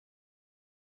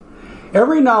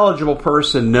Every knowledgeable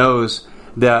person knows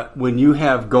that when you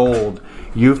have gold,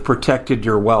 you've protected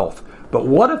your wealth. But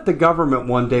what if the government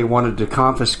one day wanted to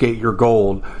confiscate your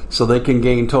gold so they can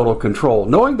gain total control,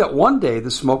 knowing that one day the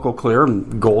smoke will clear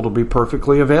and gold will be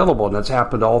perfectly available, and that's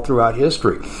happened all throughout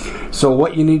history. So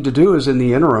what you need to do is, in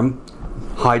the interim,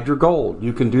 hide your gold.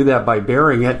 You can do that by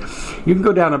burying it. You can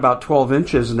go down about 12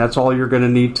 inches, and that's all you're going to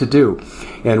need to do.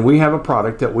 And we have a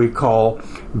product that we call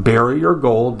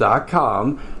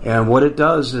buryyourgold.com, and what it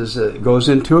does is it goes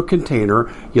into a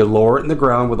container. You lower it in the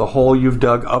ground with a hole you've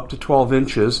dug up to 12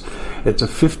 inches. It's a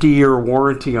 50-year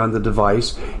warranty on the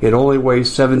device. It only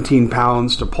weighs 17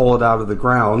 pounds to pull it out of the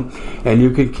ground, and you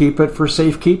can keep it for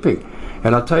safekeeping.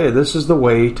 And I'll tell you, this is the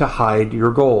way to hide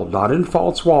your gold. Not in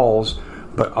false walls,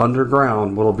 but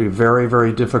underground, will be very,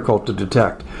 very difficult to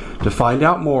detect. To find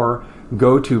out more,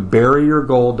 go to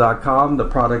buryyourgold.com. The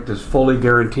product is fully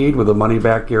guaranteed with a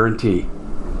money-back guarantee.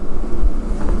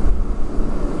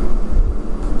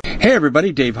 Hey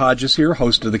everybody, Dave Hodges here,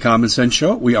 host of The Common Sense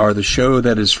Show. We are the show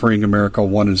that is freeing America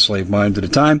one enslaved mind at a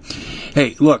time.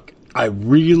 Hey, look, I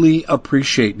really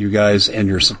appreciate you guys and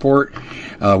your support.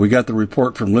 We got the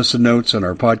report from Listen Notes on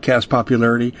our podcast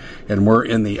popularity, and we're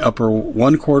in the upper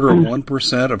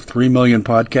 0.25% of 3 million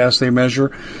podcasts they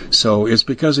measure. So it's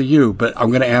because of you, but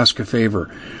I'm going to ask a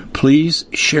favor. Please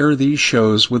share these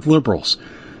shows with liberals.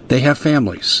 They have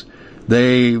families.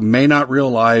 They may not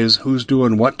realize who's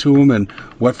doing what to them and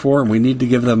what for, and we need to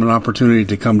give them an opportunity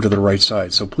to come to the right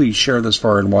side. So please share this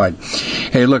far and wide.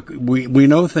 Hey, look, we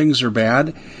know things are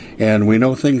bad, and we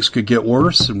know things could get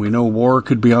worse, and we know war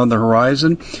could be on the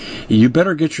horizon. You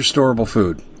better get your storable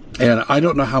food. And I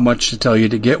don't know how much to tell you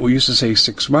to get. We used to say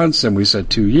 6 months, and we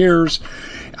said 2 years.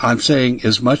 I'm saying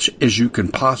as much as you can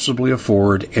possibly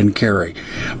afford and carry.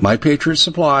 My Patriot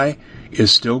Supply is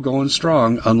still going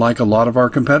strong, unlike a lot of our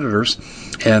competitors,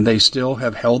 and they still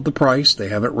have held the price. They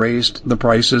haven't raised the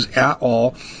prices at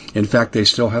all. In fact, they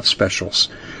still have specials.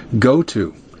 Go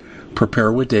to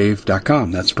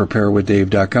preparewithdave.com. That's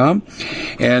preparewithdave.com.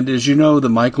 And as you know, the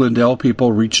Mike Lindell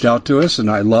people reached out to us,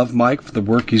 and I love Mike for the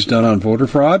work he's done on voter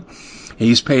fraud.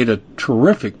 He's paid a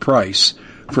terrific price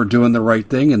for doing the right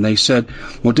thing, and they said,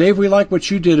 well, Dave, we like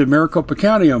what you did in Maricopa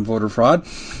County on voter fraud.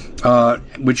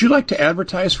 Would you like to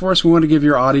advertise for us? We want to give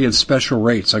your audience special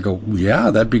rates. I go, yeah,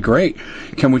 that'd be great.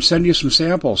 Can we send you some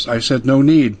samples? I said, no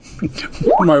need.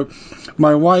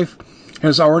 My wife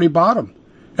has already bought them.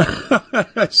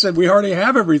 I said, we already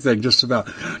have everything just about.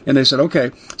 And they said,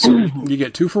 okay, so you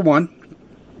get 2 for 1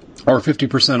 or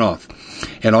 50% off.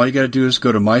 And all you got to do is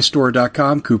go to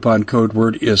mystore.com. Coupon code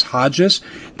word is Hodges.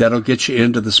 That'll get you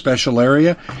into the special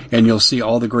area, and you'll see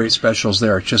all the great specials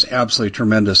there. It's just absolutely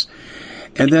tremendous.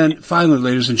 And then finally,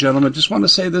 ladies and gentlemen, just want to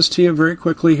say this to you very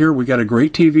quickly here. We got a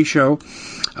great TV show,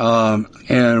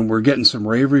 and we're getting some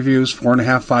rave reviews,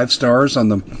 4.5, 5 stars on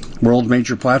the world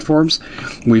major platforms.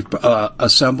 We've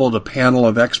assembled a panel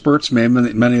of experts. Many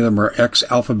of them are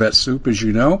ex-Alphabet Soup, as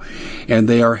you know, and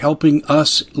they are helping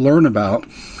us learn about,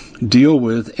 deal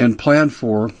with, and plan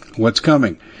for what's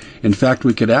coming. In fact,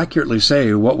 we could accurately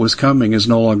say what was coming is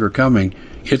no longer coming.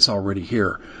 It's already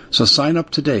here. So sign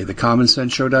up today,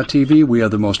 thecommonsenseshow.tv. We are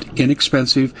the most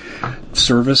inexpensive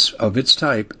service of its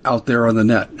type out there on the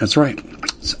net. That's right.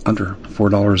 It's under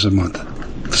 $4 a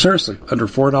month. Seriously, under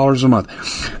 $4 a month.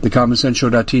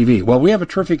 Thecommonsenseshow.tv. Well, we have a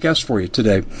terrific guest for you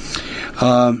today.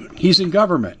 He's in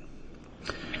government.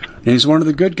 And he's one of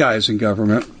the good guys in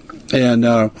government. And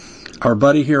our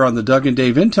buddy here on the Doug and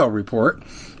Dave Intel Report,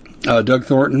 Doug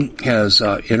Thornton, has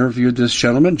interviewed this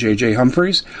gentleman, J.J.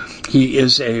 Humphreys. He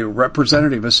is a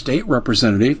representative, a state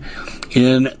representative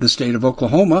in the state of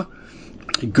Oklahoma,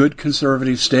 a good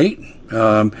conservative state,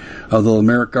 although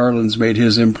Merrick Garland's made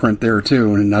his imprint there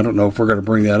too, and I don't know if we're going to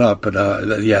bring that up, but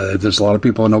yeah, there's a lot of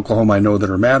people in Oklahoma I know that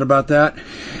are mad about that.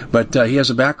 But he has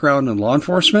a background in law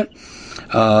enforcement.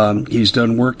 He's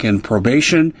done work in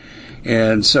probation,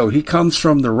 and so he comes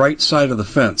from the right side of the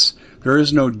fence. There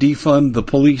is no defund the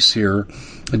police here,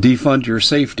 defund your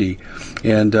safety.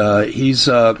 And he's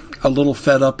a little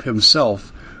fed up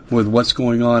himself with what's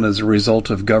going on as a result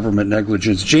of government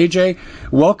negligence. JJ,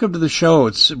 welcome to the show.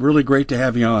 It's really great to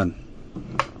have you on.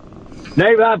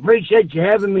 Dave, I appreciate you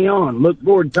having me on. Look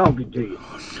forward to talking to you.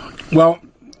 Well,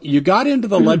 you got into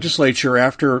the legislature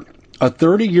after a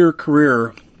 30-year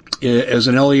career as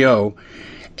an LEO.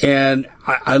 And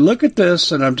I look at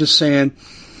this and I'm just saying,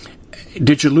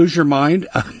 did you lose your mind?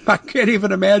 I can't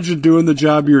even imagine doing the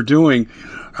job you're doing.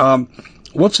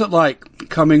 What's it like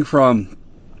coming from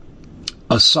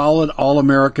a solid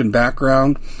all-American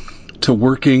background to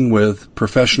working with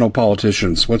professional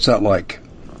politicians? What's that like?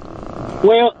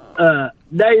 Well,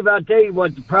 Dave, I'll tell you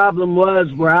what the problem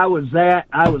was where I was at.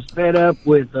 I was fed up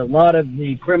with a lot of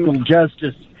the criminal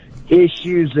justice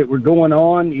issues that were going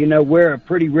on. You know, we're a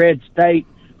pretty red state,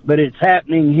 but it's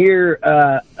happening here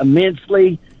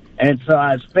immensely. And so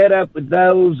I was fed up with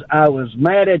those. I was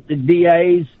mad at the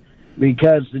DAs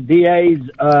because the DAs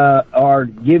are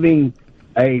giving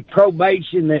a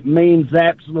probation that means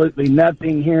absolutely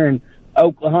nothing here in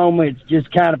Oklahoma. It's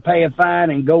just kind of pay a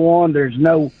fine and go on. There's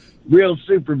no real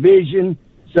supervision.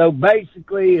 So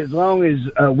basically, as long as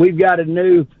we've got a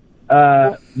new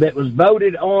that was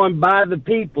voted on by the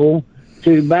people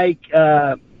to make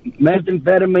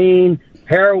methamphetamine,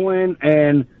 heroin,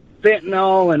 and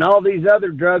fentanyl and all these other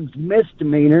drugs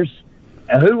misdemeanors,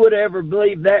 who would ever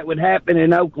believe that would happen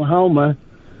in Oklahoma?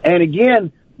 And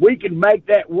again, we could make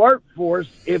that work for us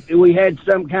if we had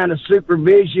some kind of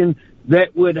supervision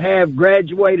that would have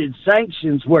graduated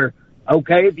sanctions where,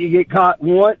 okay, if you get caught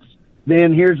once,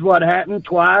 then here's what happened,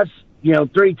 twice,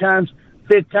 3 times,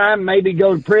 5th time, maybe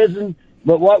go to prison.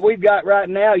 But what we've got right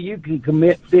now, you can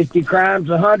commit 50 crimes,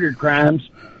 100 crimes,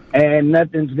 and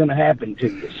nothing's going to happen to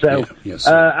you. So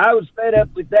I was fed up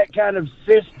with that kind of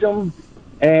system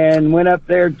and went up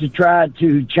there to try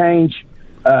to change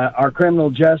our criminal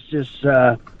justice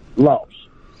laws.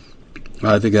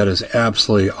 I think that is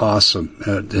absolutely awesome.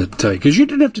 Because you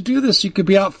didn't have to do this. You could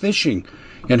be out fishing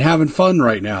and having fun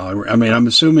right now. I mean, I'm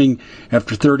assuming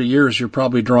after 30 years, you're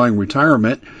probably drawing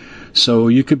retirement, so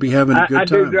you could be having a good time. I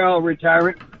do draw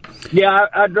retirement. Yeah,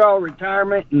 I draw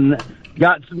retirement and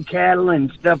got some cattle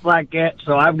and stuff like that,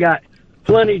 so I've got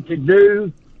plenty to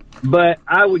do. But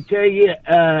I would tell you,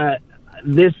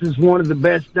 this is one of the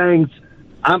best things.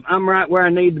 I'm right where I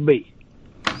need to be.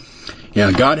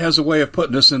 Yeah, God has a way of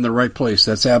putting us in the right place.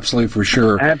 That's absolutely for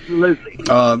sure. Absolutely.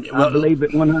 I believe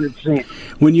it 100%.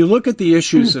 When you look at the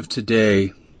issues of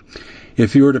today,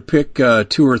 if you were to pick 2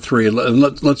 or 3,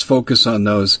 let's focus on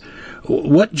those.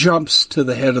 What jumps to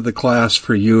the head of the class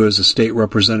for you as a state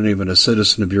representative and a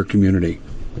citizen of your community?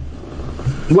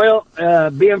 Well,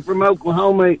 being from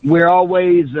Oklahoma, we're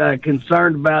always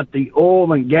concerned about the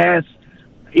oil and gas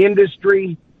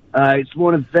industry. It's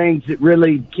one of the things that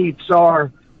really keeps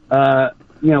our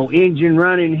engine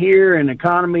running here and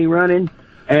economy running.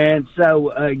 And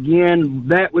so, again,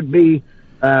 that would be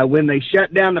when they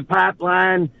shut down the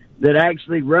pipeline that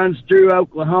actually runs through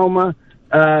Oklahoma,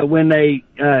 when they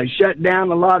shut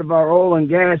down a lot of our oil and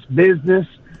gas business.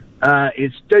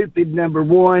 It's stupid, number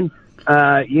one.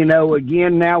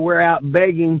 Again, now we're out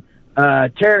begging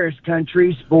terrorist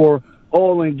countries for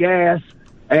oil and gas,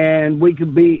 and we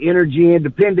could be energy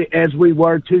independent as we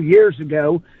were 2 years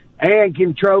ago, and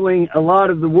controlling a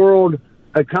lot of the world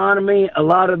economy, a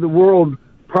lot of the world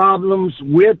problems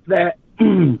with that,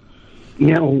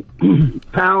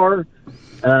 power,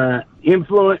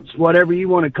 influence, whatever you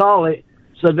want to call it.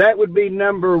 So that would be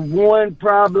number one,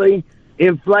 probably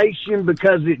inflation,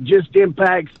 because it just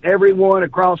impacts everyone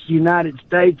across the United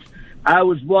States. I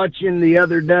was watching the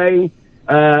other day,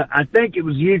 I think it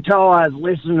was Utah, I was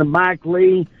listening to Mike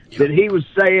Lee, that he was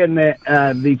saying that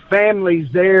the families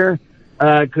there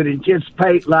could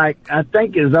anticipate, I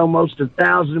think it's almost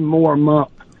 1,000 more a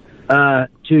month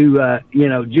to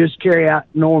just carry out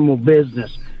normal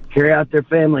business, carry out their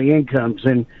family incomes.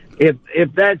 And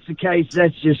if that's the case,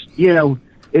 that's just,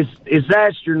 it's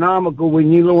astronomical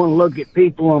when you want to look at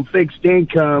people on fixed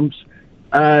incomes.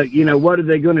 What are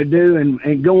they going to do?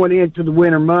 And going into the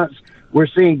winter months, we're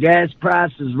seeing gas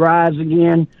prices rise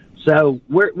again. So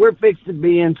we're fixed to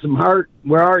be in some hurt.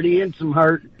 We're already in some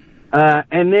hurt.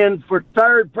 And then for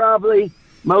third, probably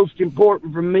most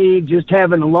important for me, just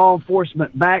having a law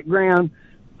enforcement background.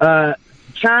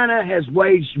 China has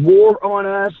waged war on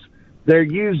us. They're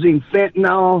using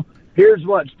fentanyl. Here's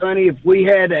what's funny. If we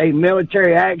had a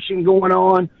military action going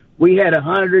on, we had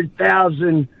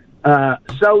 100,000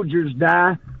 soldiers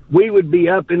die, we would be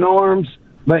up in arms.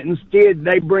 But instead,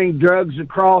 they bring drugs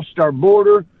across our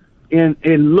border, and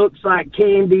it looks like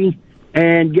candy.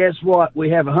 And guess what? We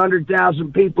have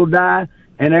 100,000 people die,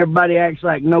 and everybody acts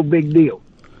like no big deal.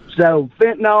 So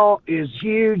fentanyl is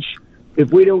huge.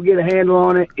 If we don't get a handle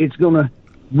on it, it's going to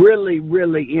really,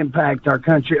 really impact our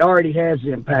country. It already has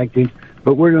impacted,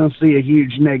 but we're going to see a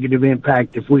huge negative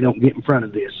impact if we don't get in front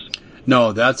of this.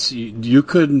 No, you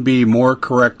couldn't be more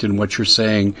correct in what you're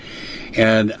saying.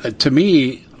 And to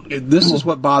me, this is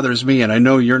what bothers me, and I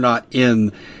know you're not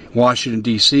in Washington,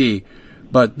 D.C.,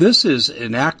 but this is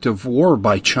an act of war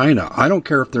by China. I don't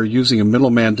care if they're using a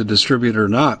middleman to distribute it or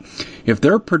not. If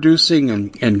they're producing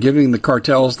and giving the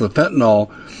cartels the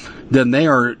fentanyl, then they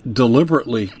are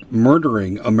deliberately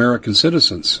murdering American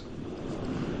citizens.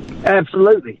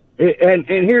 Absolutely. And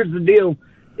here's the deal.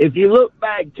 if you look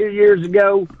back 2 years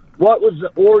ago, what was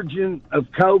the origin of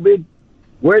COVID?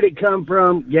 Where did it come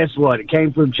from? Guess what? It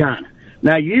came from China.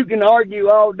 Now, you can argue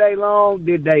all day long,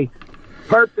 did they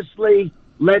purposely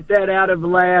let that out of the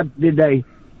lab? Did they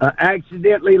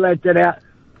accidentally let that out?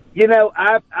 You know,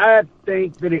 I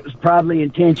think that it was probably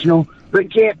intentional,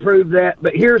 but can't prove that.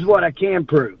 But here's what I can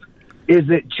prove, is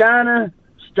that China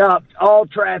stopped all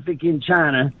traffic in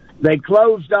China. They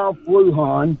closed off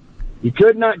Wuhan. You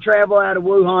could not travel out of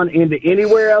Wuhan into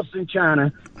anywhere else in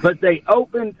China, but they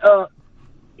opened up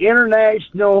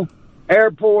international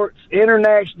airports,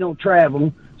 international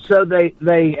travel, so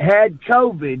they had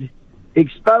COVID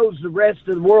expose the rest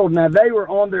of the world. Now, they were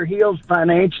on their heels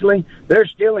financially. They're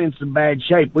still in some bad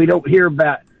shape. We don't hear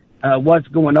about what's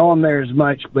going on there as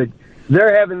much, but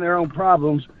they're having their own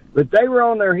problems. But they were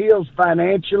on their heels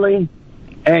financially,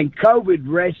 and COVID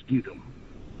rescued them.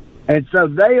 And so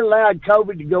they allowed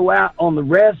COVID to go out on the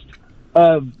rest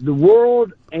of the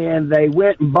world, and they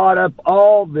went and bought up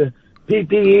all the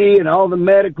PPE and all the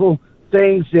medical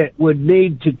things that would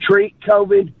need to treat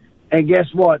COVID. And guess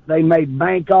what? They made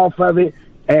bank off of it,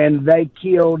 and they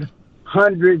killed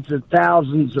hundreds of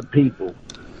thousands of people.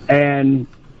 And,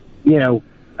 you know,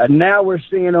 now we're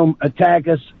seeing them attack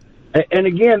us. And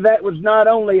again, that was not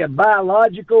only a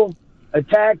biological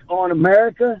attack on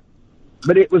America,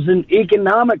 but it was an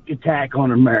economic attack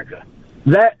on America.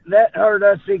 That hurt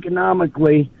us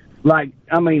economically. Like,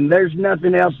 I mean, there's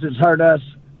nothing else that's hurt us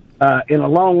in a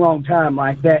long, long time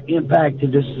like that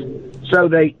impacted us. So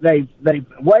they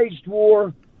waged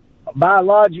war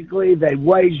biologically, they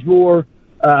waged war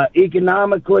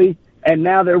economically, and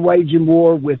now they're waging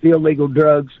war with illegal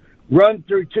drugs, run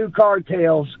through two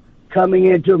cartels coming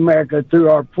into America through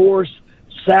our porous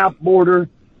south border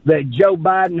that Joe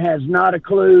Biden has not a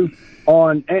clue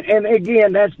on. And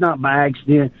again, that's not by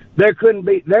accident.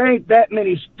 There ain't that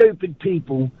many stupid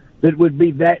people that would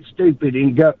be that stupid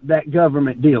in that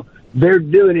government deal. They're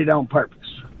doing it on purpose.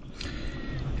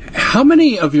 How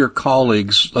many of your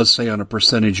colleagues, let's say on a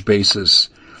percentage basis,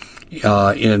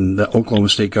 in the Oklahoma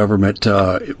State government,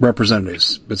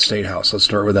 representatives at State House, let's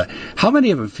start with that. How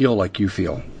many of them feel like you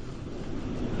feel?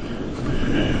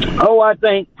 Oh, I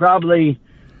think probably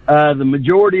the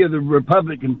majority of the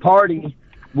Republican Party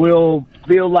will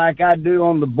feel like I do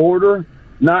on the border.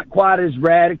 Not quite as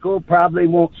radical, probably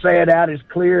won't say it out as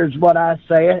clear as what I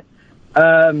say it.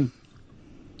 But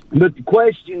the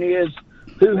question is,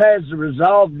 who has the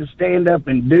resolve to stand up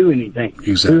and do anything?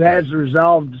 Exactly. Who has the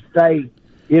resolve to say,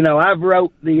 you know, I've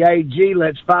wrote the AG,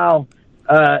 let's file,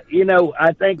 I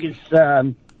think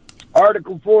it's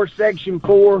Article 4, Section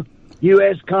 4,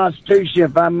 U.S. Constitution,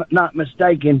 if I'm not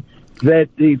mistaken, that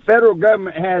the federal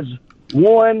government has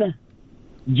one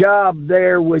job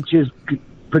there, which is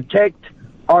protect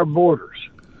our borders.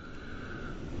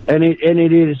 And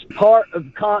it is part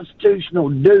of constitutional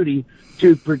duty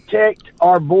to protect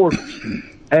our borders.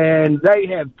 And they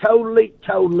have totally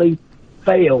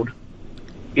failed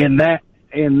in that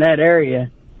area.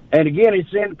 And again,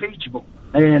 it's impeachable.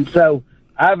 And so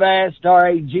I've asked our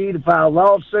AG to file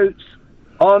lawsuits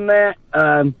on that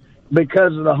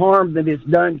because of the harm that it's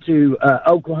done to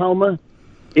Oklahoma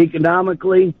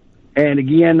economically. And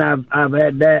again, I've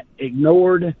had that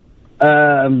ignored.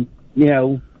 I've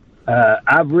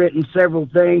written several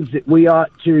things that we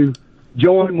ought to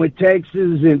join with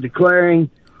Texas in declaring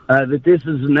that this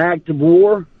is an act of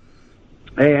war,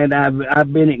 and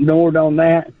I've been ignored on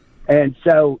that. And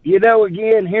so,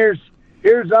 again,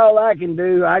 here's all I can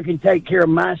do. I can take care of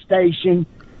my station,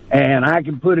 and I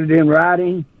can put it in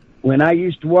writing. When I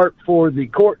used to work for the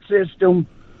court system,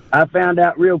 I found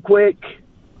out real quick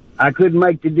I couldn't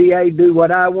make the DA do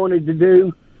what I wanted to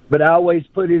do, but I always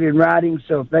put it in writing.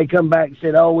 So if they come back and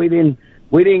said, "Oh, we didn't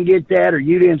get that," or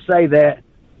 "You didn't say that,"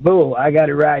 bull, I got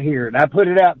it right here. And I put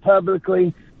it out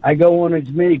publicly. I go on as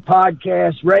many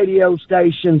podcasts, radio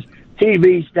stations,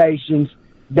 TV stations.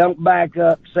 Don't back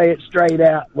up. Say it straight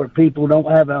out where people don't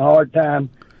have a hard time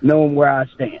knowing where I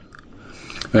stand.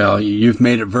 Well, you've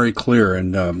made it very clear,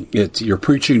 and you're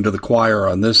preaching to the choir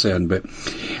on this end. But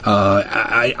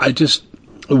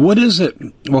what is it?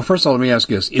 Well, first of all, let me ask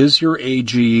you this. Is your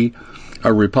AG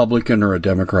a Republican or a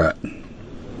Democrat?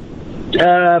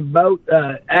 Both.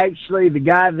 Actually, the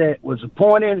guy that was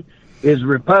appointed is a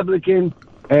Republican,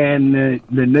 and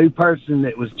the new person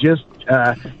that was just,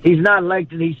 he's not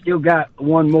elected. He's still got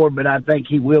one more, but I think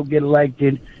he will get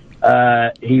elected.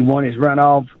 He won his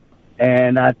runoff,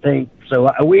 and I think, so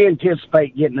we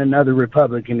anticipate getting another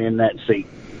Republican in that seat.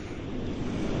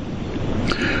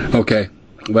 Okay.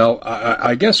 Well,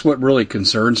 I guess what really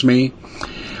concerns me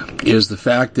is the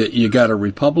fact that you got a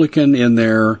Republican in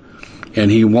there,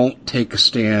 and he won't take a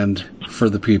stand for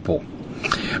the people.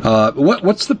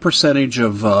 What's the percentage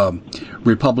of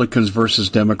Republicans versus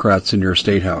Democrats in your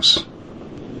state house?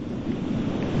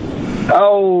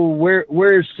 Oh,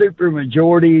 we're super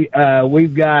majority.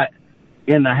 We've got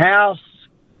in the House,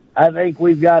 I think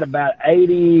we've got about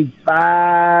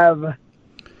 85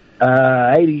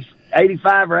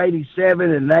 or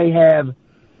 87, and they have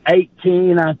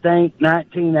 18, I think,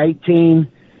 19,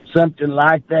 18, something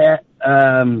like that.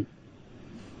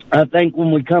 I think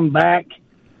when we come back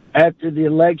after the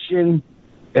election,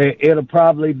 it'll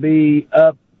probably be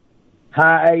up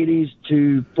high 80s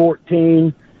to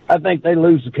 14. I think they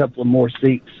lose a couple of more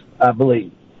seats, I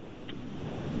believe.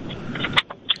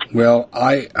 Well,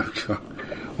 I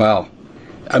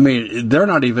mean, they're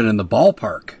not even in the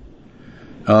ballpark.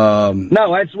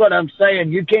 No, that's what I'm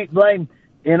saying. You can't blame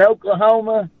in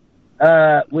Oklahoma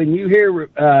when you hear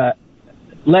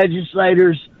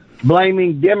legislators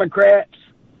blaming Democrats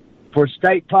for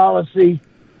state policy.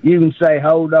 You can say,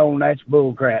 "Hold on, that's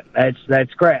bull crap.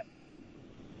 That's crap."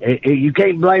 You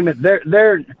can't blame it.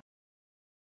 They're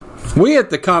We at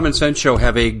the Common Sense Show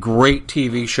have a great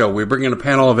TV show. We bring in a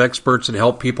panel of experts and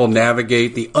help people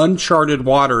navigate the uncharted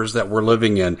waters that we're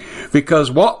living in.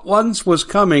 Because what once was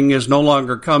coming is no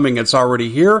longer coming. It's already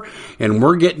here, and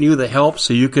we're getting you the help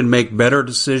so you can make better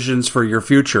decisions for your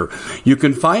future. You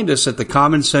can find us at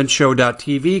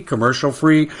thecommonsenseshow.tv,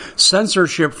 commercial-free,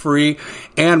 censorship-free,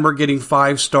 and we're getting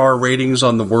 5-star ratings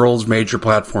on the world's major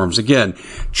platforms. Again,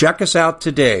 check us out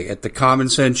today at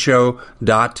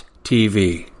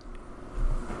thecommonsenseshow.tv.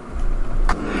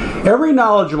 Every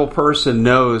knowledgeable person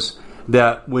knows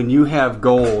that when you have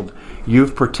gold,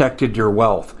 you've protected your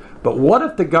wealth. But what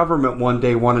if the government one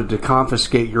day wanted to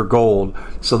confiscate your gold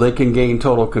so they can gain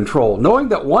total control, knowing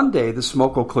that one day the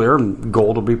smoke will clear and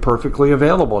gold will be perfectly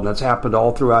available, and that's happened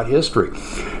all throughout history.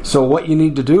 So what you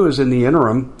need to do is, in the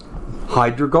interim,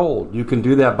 hide your gold. You can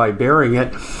do that by burying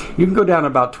it. You can go down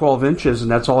about 12 inches, and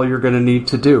that's all you're going to need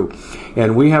to do.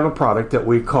 And we have a product that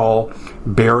we call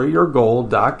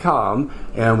buryyourgold.com,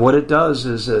 and what it does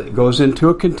is it goes into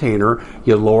a container.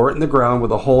 You lower it in the ground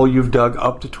with a hole you've dug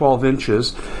up to 12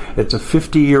 inches. It's a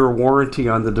 50-year warranty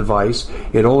on the device.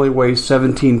 It only weighs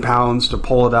 17 pounds to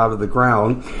pull it out of the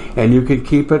ground, and you can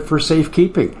keep it for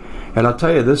safekeeping. And I'll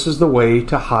tell you, this is the way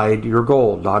to hide your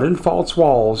gold. Not in false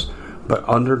walls, but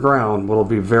underground will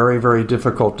be very, very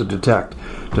difficult to detect.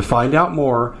 To find out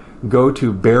more, go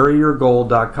to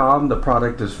buryyourgold.com. The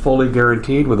product is fully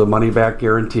guaranteed with a money-back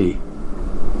guarantee.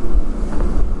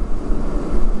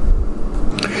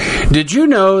 Did you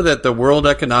know that the World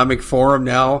Economic Forum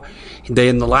now,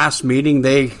 in the last meeting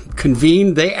they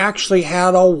convened, they actually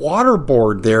had a water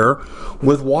board there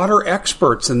with water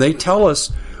experts, and they tell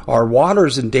us our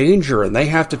water's in danger and they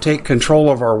have to take control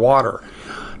of our water.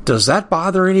 Does that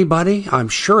bother anybody? I'm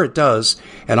sure it does.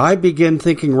 And I begin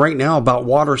thinking right now about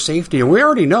water safety. And we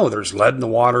already know there's lead in the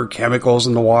water, chemicals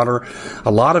in the water.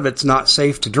 A lot of it's not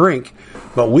safe to drink.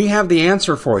 But we have the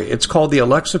answer for you. It's called the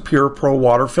Alexa Pure Pro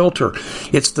Water Filter.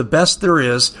 It's the best there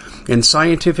is, and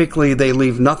scientifically they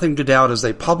leave nothing to doubt as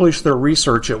they publish their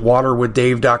research at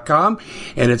waterwithdave.com,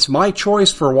 and it's my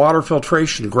choice for water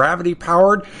filtration. Gravity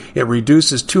powered, it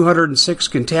reduces 206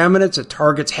 contaminants, it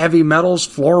targets heavy metals,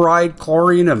 fluoride,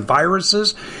 chlorine, and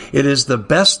viruses. It is the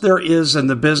best there is in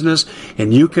the business,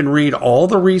 and you can read all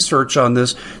the research on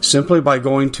this simply by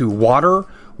going to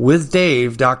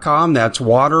waterwithdave.com. That's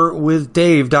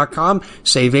waterwithdave.com.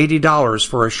 Save $80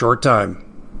 for a short time.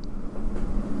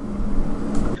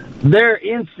 They're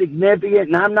insignificant,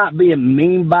 and I'm not being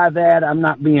mean by that. I'm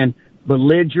not being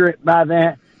belligerent by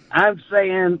that. I'm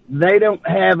saying they don't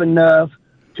have enough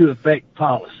to affect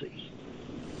policy.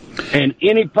 And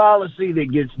any policy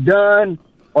that gets done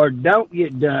or don't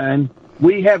get done,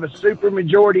 we have a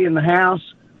supermajority in the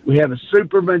House, we have a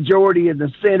supermajority in the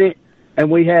Senate,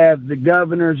 and we have the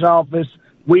governor's office.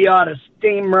 We ought to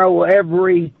steamroll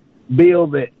every bill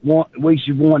that we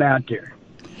should want out there.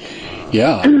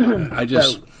 Yeah,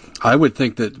 I would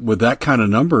think that with that kind of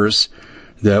numbers,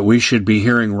 that we should be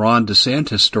hearing Ron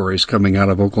DeSantis stories coming out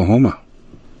of Oklahoma.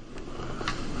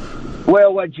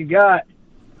 Well, what you got,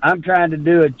 I'm trying to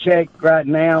do a check right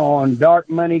now on dark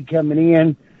money coming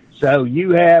in. So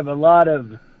you have a lot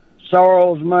of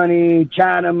Soros money,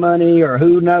 China money, or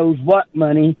who knows what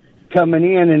money coming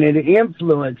in, and it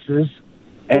influences.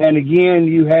 And again,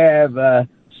 you have a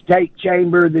state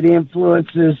chamber that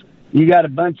influences. You got a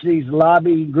bunch of these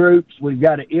lobby groups. We've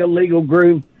got an illegal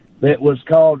group that was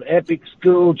called Epic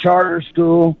School Charter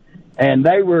School, and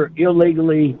they were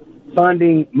illegally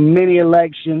funding many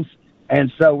elections.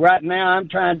 And so right now I'm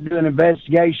trying to do an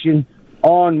investigation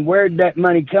on where'd that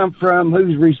money come from,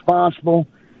 who's responsible.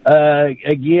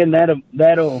 Again,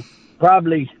 that'll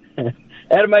probably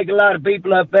that'll make a lot of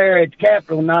people up there at the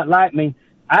Capitol not like me.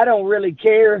 I don't really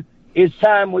care. It's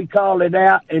time we call it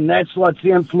out, and that's what's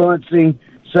influencing.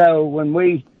 So when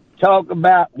we talk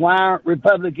about why aren't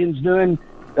Republicans doing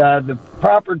the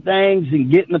proper things and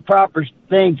getting the proper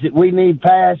things that we need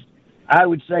passed, I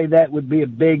would say that would be a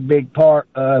big, big part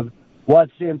of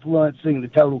what's influencing the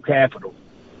total capital.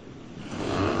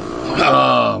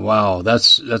 Oh, wow.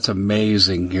 That's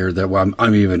amazing here that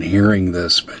I'm even hearing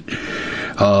this. But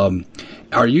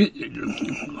are you,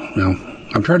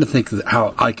 I'm trying to think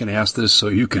how I can ask this so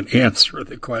you can answer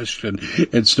the question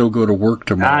and still go to work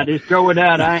tomorrow. Just throw it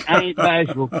out. I ain't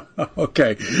bashful.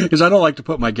 Okay. Because I don't like to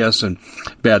put my guests in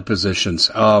bad positions.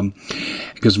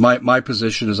 Because my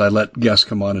position is I let guests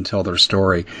come on and tell their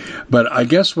story. But I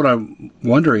guess what I'm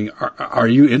wondering, are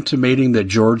you intimating that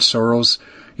George Soros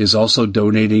is also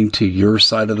donating to your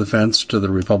side of the fence, to the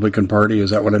Republican Party? Is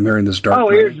that what I'm hearing, this dark? Oh,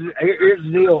 here's the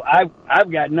deal.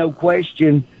 I've got no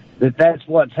question that that's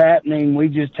what's happening. We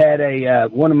just had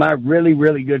one of my really,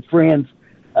 really good friends,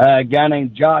 a guy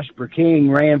named Josh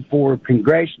King, ran for a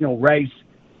congressional race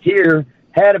here,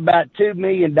 had about $2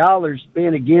 million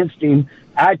spent against him.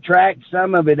 I tracked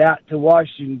some of it out to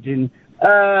Washington,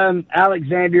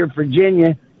 Alexandria,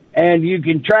 Virginia, and you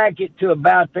can track it to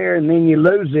about there and then you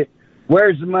lose it.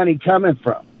 Where's the money coming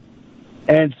from?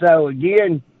 And so,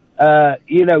 again,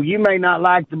 you may not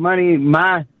like the money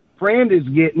my friend is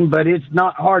getting, but it's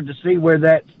not hard to see where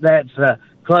that's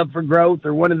Club for Growth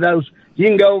or one of those. You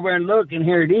can go over and look, and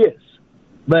here it is.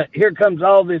 But here comes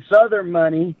all this other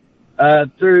money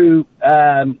through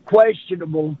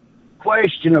questionable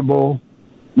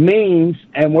means,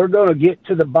 and we're going to get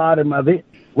to the bottom of it.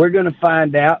 We're going to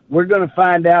find out. We're going to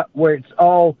find out where it's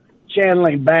all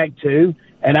channeling back to.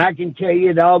 And I can tell you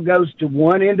it all goes to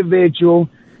one individual.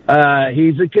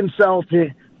 He's a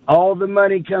consultant. All the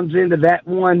money comes into that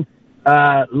one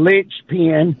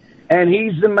linchpin, and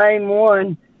he's the main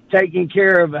one taking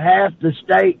care of half the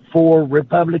state for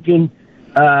Republican.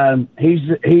 He's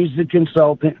the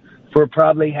consultant for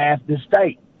probably half the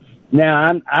state.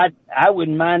 Now, I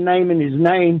wouldn't mind naming his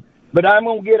name, but I'm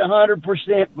going to get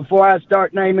 100% before I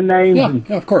start naming names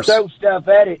and of course. throw stuff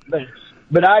at it.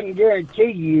 But I can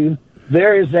guarantee you,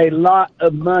 there is a lot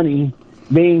of money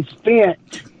being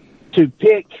spent to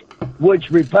pick which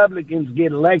Republicans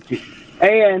get elected,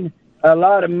 and a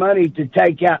lot of money to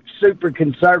take out super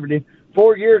conservative.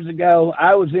 4 years ago,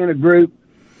 I was in a group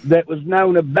that was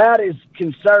known about as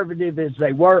conservative as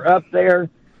they were up there,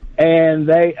 and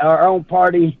our own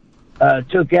party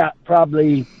took out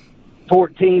probably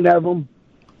 14 of them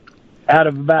out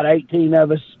of about 18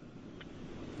 of us.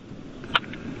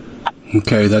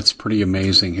 Okay, that's pretty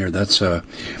amazing here. That's what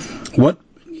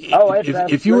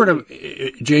if you were to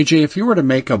JJ, if you were to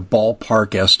make a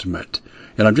ballpark estimate,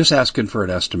 and I'm just asking for an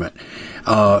estimate,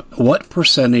 what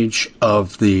percentage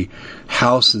of the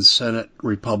House and Senate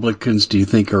Republicans do you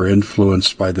think are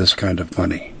influenced by this kind of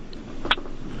money?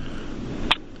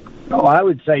 Oh, I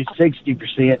would say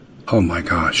 60%. Oh my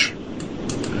gosh!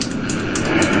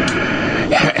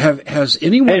 Has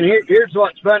anyone? And here's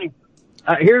what's funny.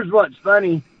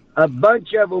 A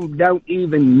bunch of them don't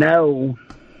even know.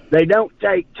 They don't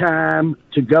take time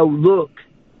to go look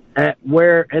at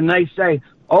where, and they say,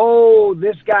 oh,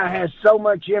 this guy has so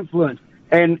much influence.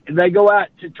 And they go out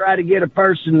to try to get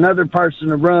another person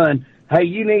to run. Hey,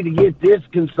 you need to get this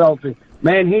consultant.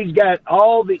 Man, he's got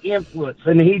all the influence,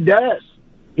 and he does.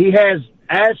 He has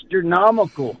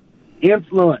astronomical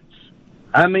influence.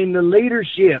 I mean, the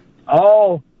leadership,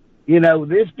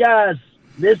 this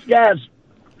guy's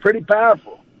pretty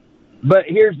powerful. But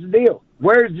here's the deal.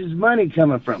 Where's his money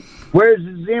coming from? Where's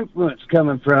his influence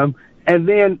coming from? And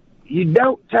then you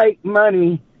don't take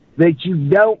money that you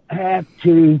don't have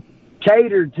to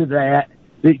cater to that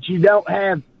you don't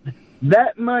have.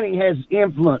 That money has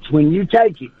influence. When you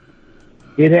take it,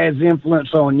 it has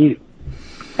influence on you.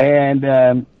 And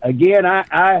again,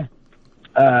 I've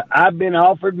been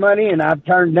offered money and I've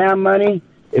turned down money.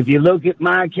 If you look at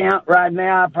my account right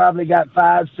now, I probably got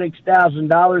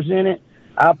 $5,000-$6,000 in it.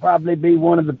 I'll probably be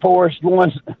one of the poorest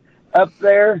ones up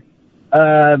there,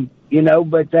 but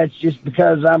that's just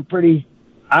because I'm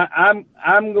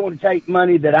going to take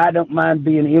money that I don't mind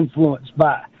being influenced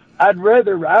by. I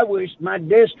wish my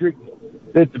district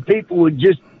that the people would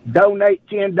just donate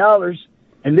 $10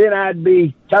 and then I'd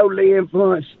be totally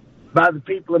influenced by the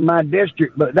people in my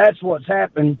district. But that's what's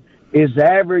happened is the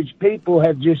average people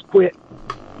have just quit.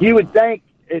 You would think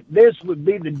this would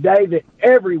be the day that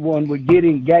everyone would get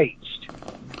engaged.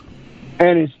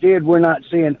 And instead, we're not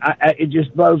seeing. It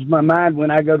just blows my mind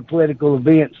when I go to political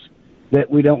events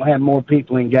that we don't have more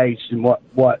people engaged in what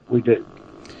we do.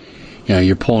 Yeah,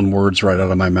 you're pulling words right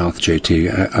out of my mouth,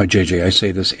 JJ. I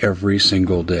say this every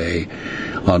single day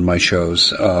on my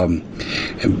shows.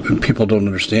 And people don't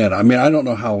understand. I mean, I don't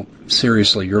know how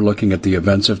seriously you're looking at the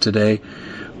events of today,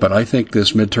 but I think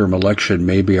this midterm election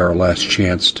may be our last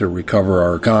chance to recover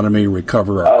our economy,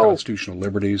 recover our constitutional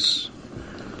liberties.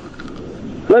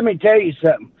 Let me tell you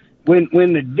something.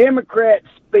 When the Democrats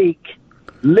speak,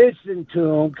 listen to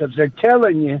them, because they're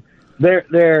telling you,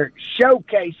 they're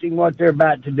showcasing what they're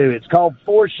about to do. It's called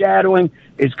foreshadowing.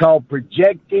 It's called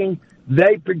projecting.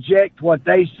 They project what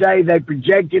they say. They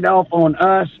project it off on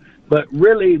us, but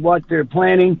really what they're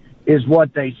planning is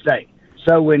what they say.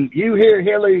 So when you hear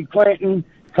Hillary Clinton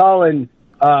calling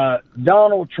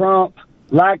Donald Trump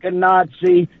like a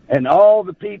Nazi and all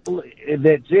the people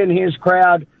that's in his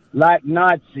crowd like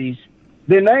Nazis,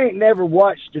 then they ain't never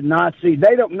watched a Nazi.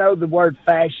 They don't know the word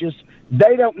fascist.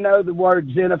 They don't know the word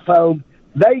xenophobe.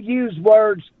 They use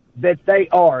words that they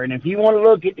are. And if you want to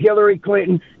look at Hillary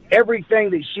Clinton, everything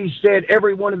that she said,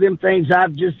 every one of them things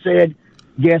I've just said,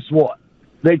 guess what?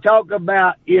 They talk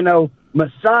about,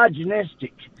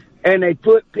 misogynistic, and they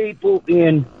put people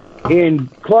in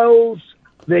clothes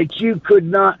that you could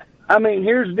not. I mean,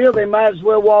 here's the deal. They might as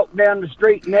well walk down the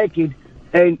street naked,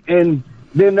 and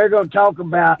then they're going to talk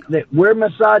about that we're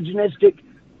misogynistic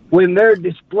when they're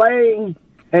displaying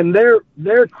and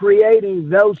they're creating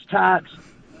those types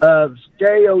of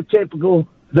stereotypical,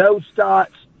 those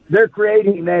thoughts. They're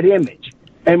creating that image.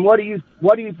 And what do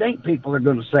you think people are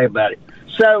going to say about it?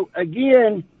 So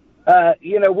again,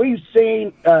 we've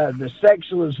seen the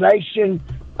sexualization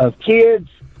of kids.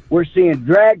 We're seeing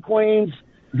drag queens.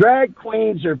 Drag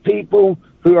queens are people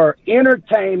who are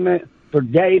entertainment for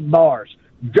gay bars.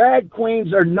 Drag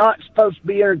queens are not supposed to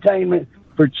be entertainment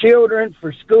for children,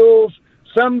 for schools.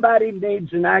 Somebody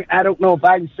needs, and I don't know if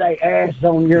I can say ass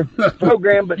on your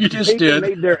program, but people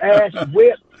need their ass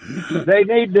whipped. They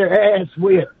need their ass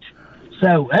whipped.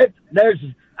 So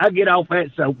I get off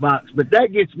that soapbox, but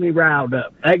that gets me riled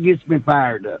up. That gets me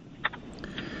fired up.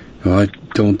 Well, I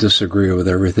don't disagree with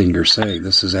everything you're saying.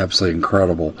 This is absolutely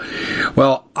incredible.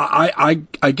 Well, I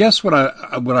guess what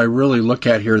I really look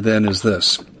at here then is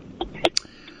this.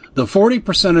 The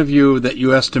 40% of you that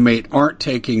you estimate aren't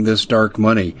taking this dark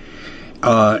money,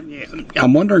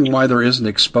 I'm wondering why there isn't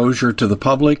exposure to the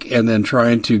public and then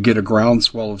trying to get a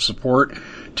groundswell of support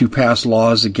to pass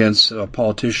laws against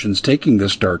politicians taking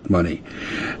this dark money.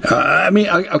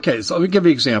 Okay, so let me give you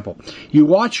an example. You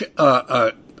watch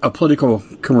a political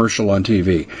commercial on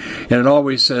TV, and it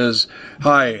always says,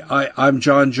 "Hi, I'm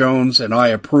John Jones, and I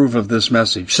approve of this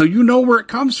message." So you know where it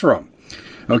comes from.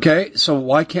 Okay, so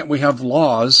why can't we have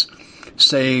laws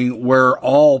saying where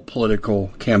all political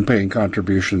campaign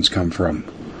contributions come from?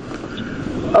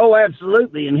 Oh,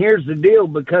 absolutely. And here's the deal,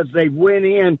 because they went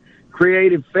in,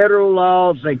 created federal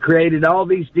laws, they created all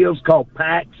these deals called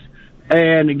PACs.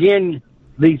 And again,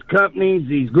 these companies,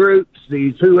 these groups,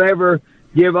 these whoever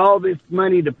give all this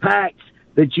money to PACs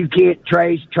that you can't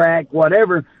trace, track,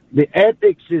 whatever. The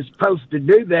ethics is supposed to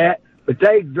do that, but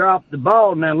they dropped the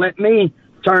ball. Now let me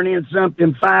turn in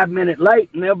something 5 minutes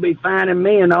late and they'll be finding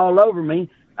me and all over me.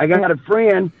 I got a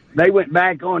friend, they went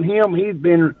back on him. He's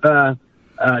been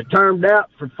termed out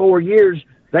for 4 years.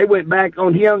 They went back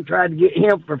on him, tried to get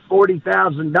him for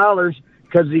 $40,000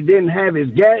 because he didn't have his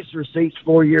gas receipts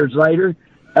 4 years later.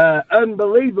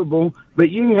 Unbelievable, but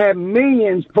you can have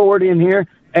millions poured in here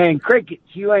and crickets.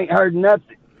 You ain't heard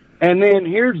nothing. And then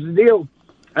here's the deal.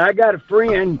 I got a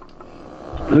friend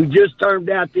who just turned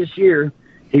out this year.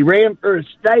 He ran for a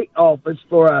state office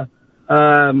for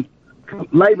a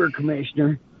labor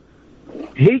commissioner.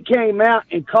 He came out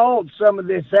and called some of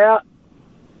this out,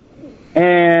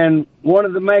 and one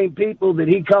of the main people that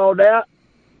he called out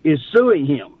is suing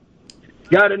him.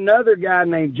 Got another guy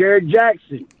named Jared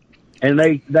Jackson, and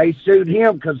they sued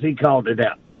him because he called it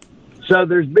out. So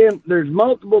there's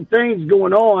multiple things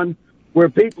going on where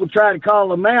people try to call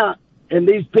them out, and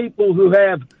these people who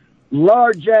have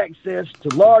large access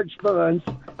to large funds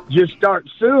just start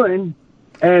suing,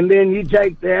 and then you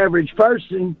take the average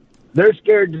person, they're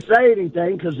scared to say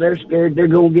anything because they're scared they're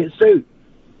going to get sued.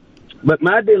 But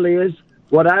my deal is,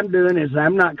 what I'm doing is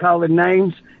I'm not calling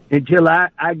names until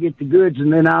I get the goods,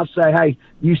 and then I'll say, hey,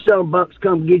 you bucks,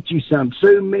 come get you some.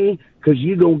 Sue me because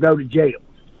you're going to go to jail.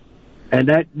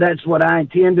 And that's what I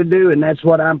intend to do, and that's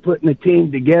what I'm putting a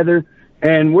team together.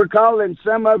 And we're calling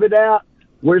some of it out.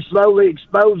 We're slowly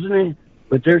exposing it,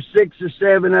 but there's 6 or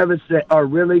 7 of us that are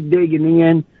really digging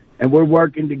in, and we're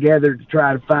working together to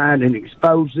try to find and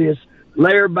expose this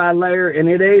layer by layer, and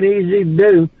it ain't easy to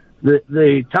do.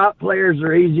 The top players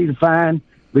are easy to find,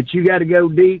 but you got to go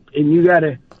deep, and you got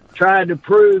to try to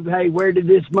prove, hey, where did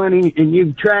this money, and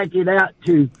you track it out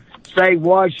to, say,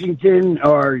 Washington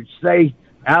or, say,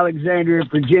 Alexandria,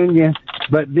 Virginia,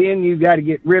 but then you got to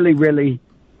get really, really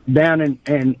down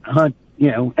and hunt,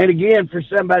 And again, for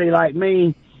somebody like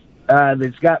me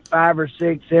that's got 5 or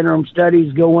 6 interim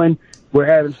studies going, we're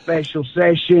having special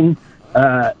session.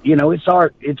 It's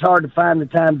hard to find the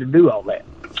time to do all that.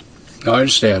 I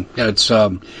understand. It's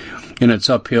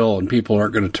uphill, and people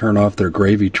aren't going to turn off their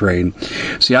gravy train.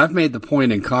 See, I've made the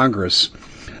point in Congress,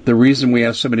 the reason we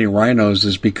have so many rhinos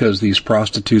is because these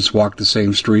prostitutes walk the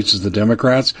same streets as the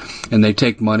Democrats, and they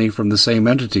take money from the same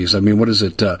entities. I mean, what is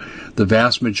it? The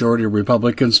vast majority of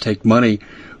Republicans take money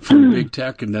from big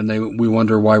tech, and then we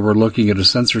wonder why we're looking at a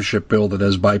censorship bill that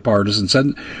has bipartisan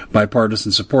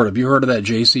support. Have you heard of that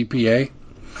JCPA?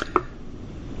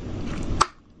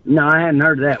 No, I hadn't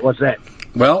heard of that. What's that?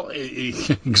 Well,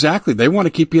 exactly. They want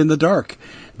to keep you in the dark.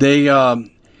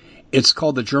 It's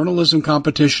called the Journalism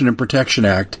Competition and Protection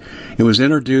Act. It was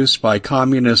introduced by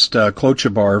communist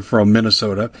Klochebar from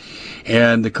Minnesota,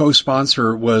 and the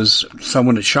co-sponsor was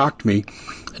someone that shocked me,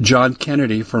 John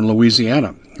Kennedy from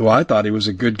Louisiana. Well, I thought he was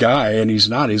a good guy, and he's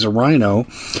not. He's a rhino.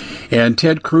 And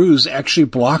Ted Cruz actually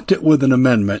blocked it with an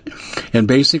amendment, and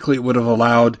basically it would have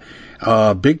allowed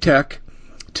big tech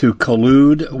to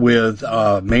collude with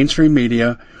mainstream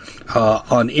media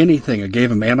on anything. It gave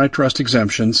them antitrust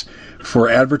exemptions for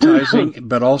advertising,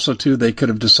 but also, too, they could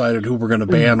have decided who we're going to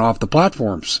ban off the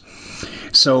platforms.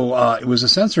 So it was a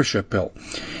censorship bill.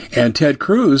 And Ted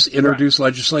Cruz introduced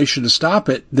legislation to stop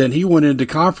it. Then he went into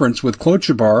conference with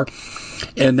Klochebar,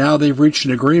 and now they've reached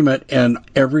an agreement, and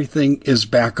everything is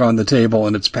back on the table,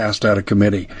 and it's passed out of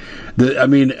committee.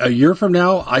 A year from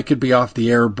now, I could be off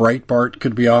the air. Breitbart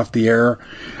could be off the air.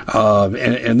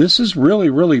 And this is really,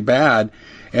 really bad.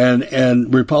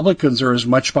 And Republicans are as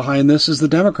much behind this as the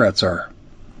Democrats are.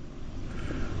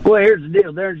 Well, here's the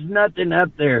deal. There's nothing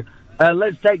up there.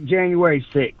 Let's take January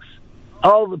 6th.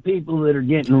 All the people that are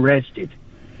getting arrested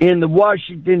in the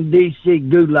Washington, D.C.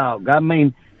 gulag. I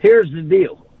mean, here's the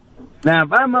deal. Now,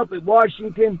 if I'm up at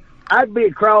Washington, I'd be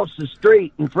across the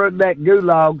street in front of that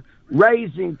gulag,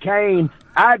 raising Cain.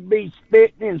 I'd be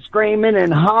spitting and screaming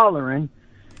and hollering.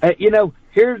 Here's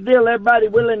the deal. Everybody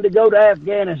willing to go to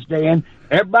Afghanistan.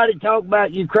 Everybody talk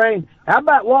about Ukraine. How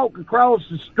about walk across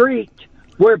the street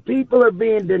where people are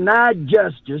being denied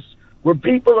justice, where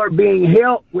people are being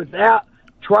held without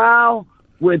trial,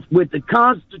 with the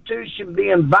Constitution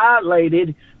being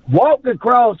violated? Walk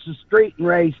across the street and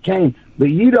raise Cain. But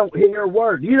you don't hear a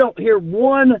word. You don't hear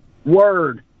one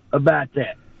word about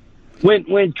that.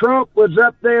 When Trump was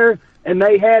up there and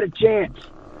they had a chance,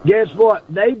 guess what?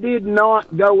 They did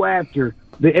not go after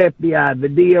the FBI, the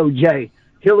DOJ,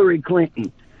 Hillary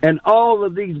Clinton, and all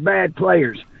of these bad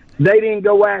players. They didn't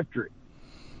go after it.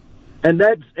 And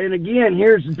again,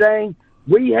 here's the thing.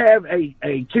 We have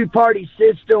a two-party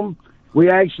system. We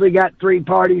actually got 3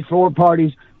 parties, 4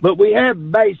 parties, but we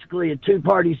have basically a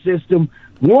two-party system.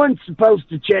 One's supposed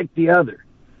to check the other.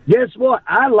 Guess what?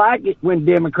 I like it when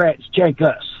Democrats check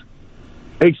us,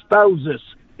 expose us.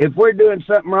 If we're doing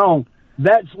something wrong,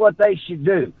 that's what they should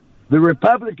do. The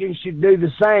Republicans should do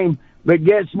the same, but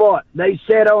guess what? They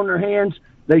sit on their hands.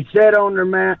 They sit on their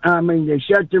mouth. They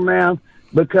shut their mouth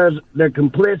because they're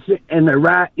complicit and they're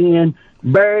right in,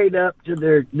 buried up to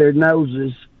their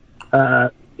noses,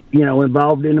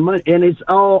 involved in the money. And it's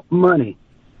all money.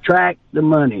 Track the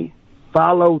money.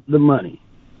 Follow the money.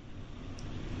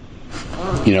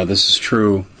 This is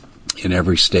true in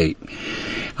every state.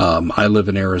 I live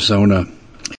in Arizona.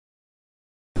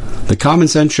 The Common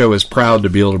Sense Show is proud to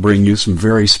be able to bring you some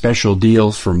very special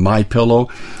deals from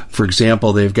MyPillow. For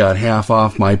example, they've got half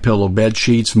off MyPillow bed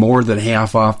sheets, more than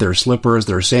half off their slippers,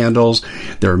 their sandals,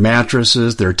 their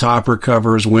mattresses, their topper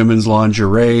covers, women's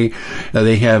lingerie.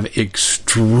 They have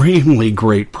extremely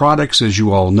great products, as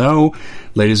you all know.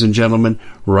 Ladies and gentlemen,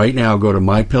 right now go to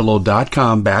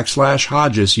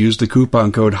mypillow.com/Hodges. Use the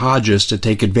coupon code Hodges to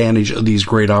take advantage of these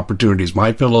great opportunities.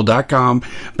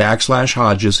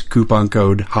 mypillow.com/Hodges, coupon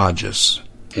code Hodges.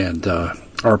 And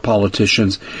our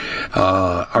politicians,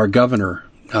 our governor,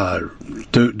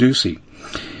 Ducey,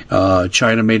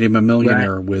 China made him a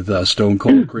millionaire with Stone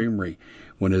Cold Creamery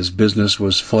when his business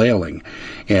was flailing.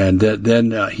 And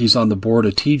then he's on the board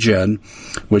of TGen,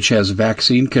 which has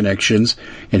vaccine connections,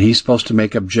 and he's supposed to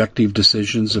make objective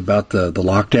decisions about the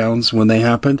lockdowns when they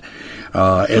happened.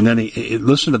 And then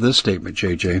listen to this statement,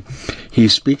 JJ.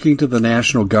 He's speaking to the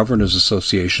National Governors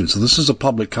Association, so this is a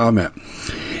public comment.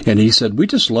 And he said, "We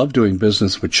just love doing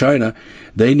business with China.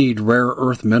 They need rare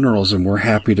earth minerals, and we're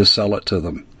happy to sell it to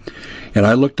them." And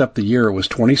I looked up the year, it was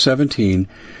 2017,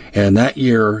 and that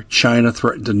year China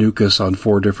threatened to nuke us on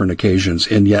 4 different occasions,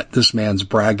 and yet this man's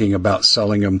bragging about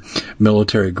selling them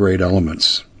military-grade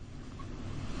elements.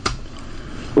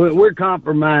 We're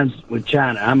compromised with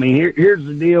China. I mean, here's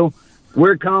the deal.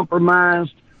 We're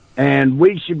compromised, and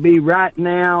we should be right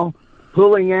now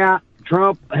pulling out.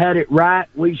 Trump had it right.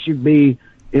 We should be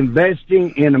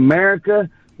investing in America.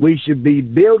 We should be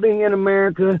building in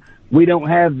America. We don't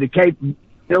have the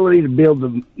capability to build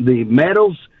the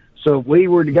metals. So if we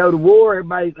were to go to war,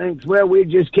 everybody thinks, well, we'd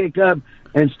just kick up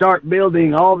and start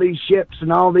building all these ships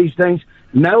and all these things.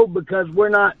 No, because we're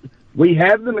not. We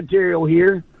have the material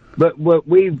here, but what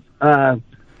we've sent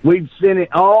it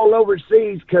all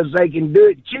overseas because they can do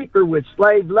it cheaper with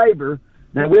slave labor.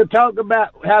 Now, we'll talk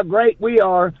about how great we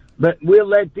are, but we'll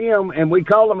let them, and we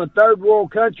call them a third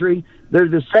world country. They're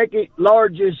the second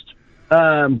largest,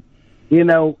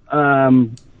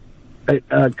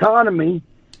 economy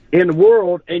in the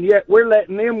world, and yet we're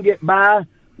letting them get by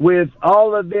with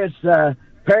all of this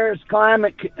Paris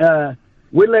climate.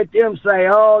 We let them say,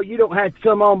 oh, you don't have to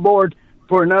come on board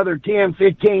for another 10,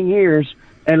 15 years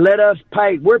and let us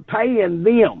pay. We're paying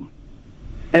them,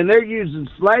 and they're using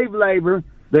slave labor.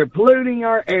 They're polluting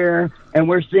our air, and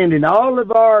we're sending all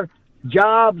of our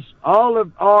jobs, all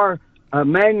of our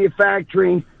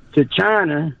manufacturing to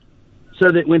China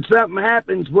so that when something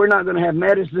happens, we're not going to have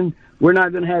medicine. We're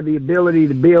not going to have the ability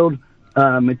to build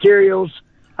materials.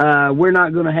 We're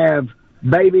not going to have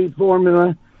baby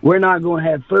formula. We're not going to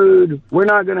have food. We're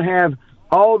not going to have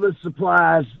all the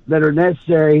supplies that are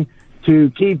necessary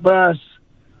to keep us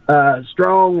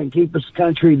strong and keep us the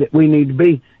country that we need to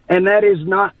be. And that is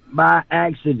not by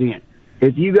accident.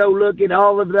 If you go look at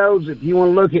all of those, if you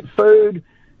want to look at food,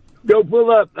 go pull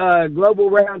up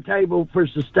Global Roundtable for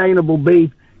Sustainable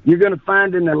Beef. You're going to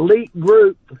find an elite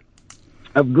group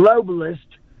of globalists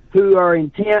who are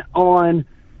intent on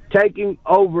taking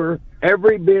over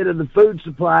every bit of the food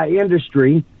supply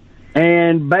industry.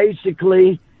 And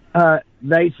basically,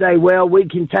 they say, well, we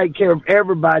can take care of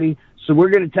everybody, so we're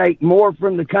going to take more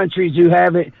from the countries who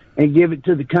have it and give it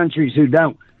to the countries who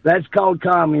don't. That's called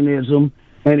communism.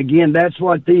 And again, that's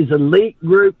what these elite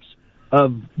groups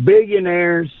of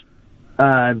billionaires,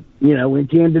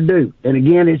 intend to do. And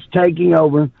again, it's taking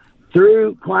over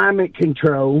through climate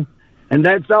control. And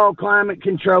that's all climate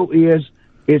control is.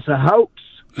 It's a hoax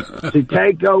to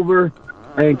take over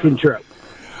and control.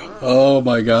 Oh,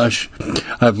 my gosh.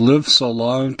 I've lived so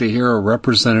long to hear a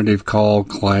representative call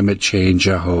climate change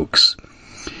a hoax.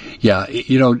 Yeah,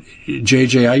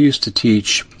 JJ, I used to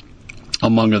teach,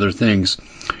 among other things,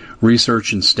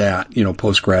 research and stat,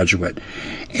 postgraduate.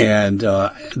 And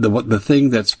the thing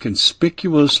that's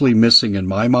conspicuously missing in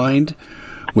my mind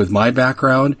with my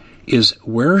background is,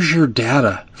 where's your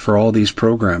data for all these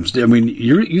programs? I mean,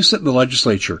 you sit in the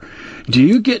legislature. Do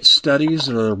you get studies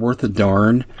that are worth a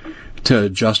darn to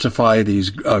justify these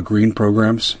green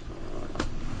programs?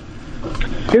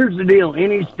 Here's the deal.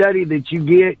 Any study that you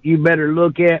get, you better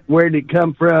look at where did it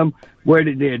come from, where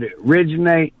did it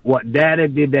originate, what data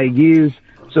did they use.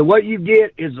 So what you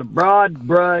get is a broad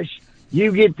brush.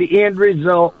 You get the end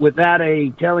result without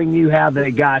telling you how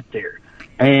they got there.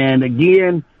 And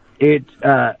again, it's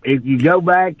if you go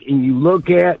back and you look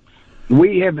at,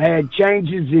 we have had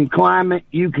changes in climate.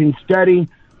 You can study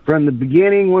from the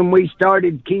beginning when we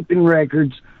started keeping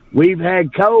records. We've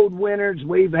had cold winters.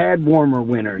 We've had warmer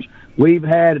winters. We've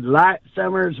had light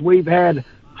summers. We've had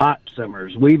hot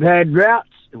summers. We've had droughts,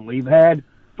 and we've had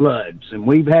floods. And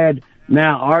we've had,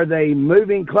 now, are they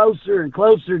moving closer and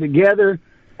closer together?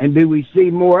 And do we see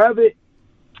more of it?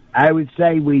 I would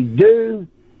say we do.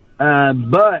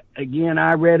 But, again,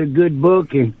 I read a good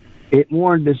book, and it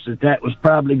warned us that was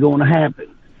probably going to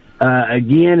happen.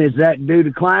 Again, is that due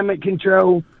to climate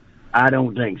control? I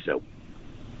don't think so.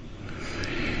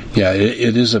 Yeah,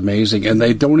 it is amazing. And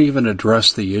they don't even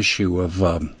address the issue of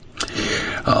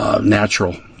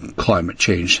natural climate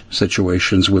change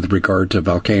situations with regard to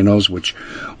volcanoes, which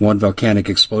one volcanic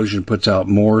explosion puts out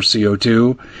more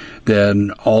CO2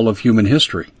 than all of human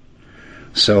history.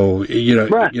 So,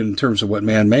 right. In terms of what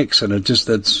man makes, and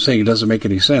that's saying it doesn't make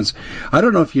any sense. I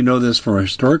don't know if you know this from a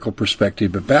historical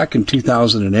perspective, but back in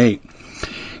 2008,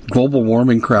 global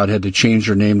warming crowd had to change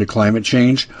their name to climate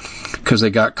change because they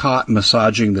got caught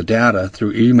massaging the data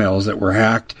through emails that were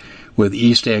hacked with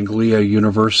East Anglia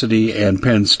University and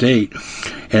Penn State,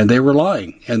 and they were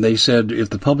lying. And they said if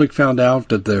the public found out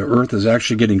that the Earth is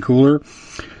actually getting cooler,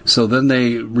 so then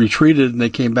they retreated and they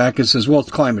came back and says, well,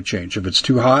 it's climate change. If it's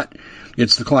too hot,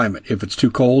 it's the climate. If it's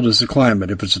too cold, it's the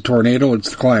climate. If it's a tornado, it's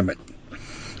the climate.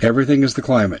 Everything is the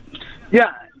climate.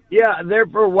 Yeah, Yeah, there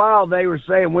for a while they were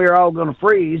saying we're all going to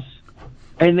freeze,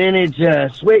 and then it's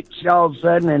switched all of a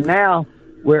sudden, and now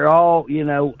we're all,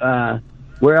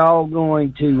 we're all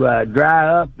going to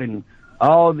dry up, and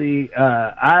all the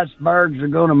icebergs are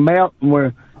going to melt, and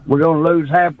we're going to lose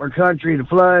half our country to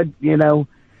flood,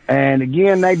 And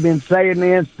again, they've been saying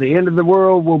this: the end of the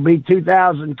world will be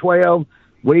 2012.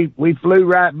 We flew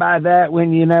right by that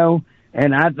one,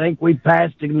 and I think we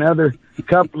passed another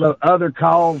couple of other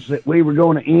calls that we were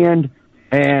going to end,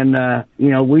 and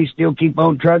we still keep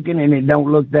on trucking, and it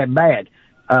don't look that bad.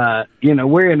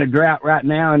 We're in a drought right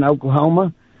now in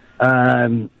Oklahoma.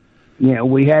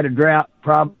 We had a drought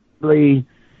probably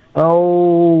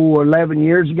 11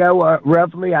 years ago,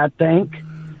 roughly, I think. We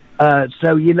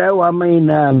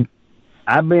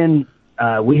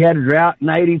had a drought in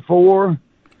 '84.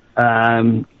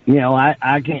 I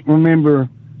can't remember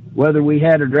whether we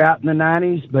had a drought in the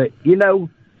 '90s, but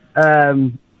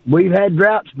we've had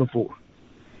droughts before.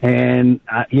 And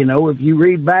if you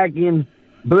read back in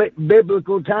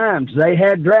biblical times, they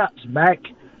had droughts back,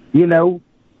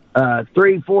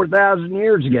 3,000-4,000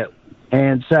 years ago.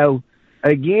 And so,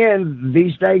 again,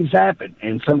 these things happen,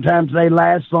 and sometimes they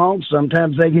last long,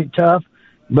 sometimes they get tough.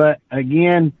 But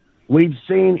again, we've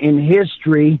seen in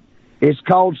history, it's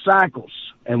called cycles,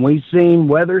 and we've seen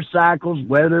weather cycles,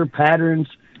 weather patterns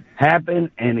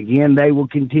happen, and again, they will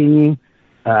continue,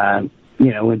 until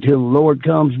the Lord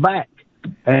comes back.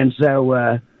 And so,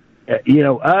 us,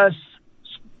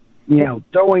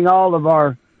 throwing all of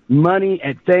our money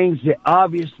at things that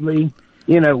obviously,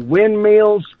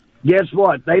 windmills, guess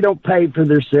what? They don't pay for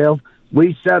themselves.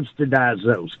 We subsidize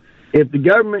those. If the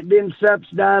government didn't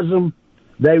subsidize them,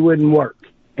 they wouldn't work.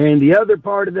 And the other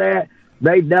part of that,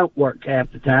 they don't work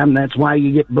half the time. That's why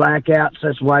you get blackouts.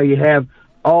 That's why you have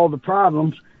all the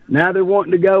problems. Now they're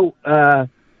wanting to go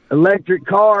electric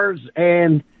cars,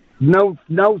 and no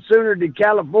sooner did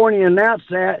California announce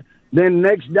that, then the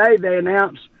next day they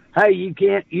announce, hey, you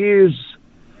can't use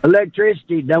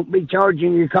electricity. Don't be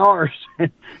charging your cars.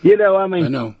 I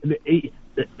know.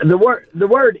 The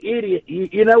word idiot,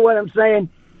 you know what I'm saying?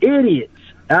 Idiots.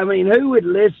 I mean, who would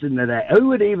listen to that? Who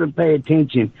would even pay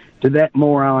attention to that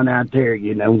moron out there,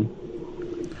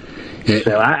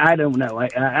 So I don't know.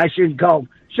 I shouldn't call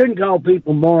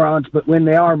people morons, but when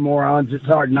they are morons, it's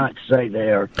hard not to say they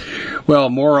are. Well,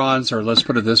 morons, or let's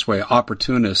put it this way,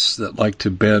 opportunists that like to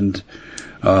bend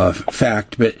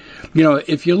fact. But,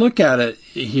 if you look at it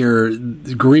here,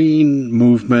 the green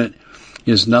movement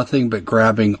is nothing but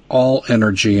grabbing all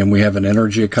energy, and we have an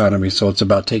energy economy, so it's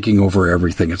about taking over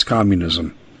everything. It's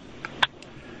communism.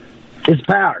 It's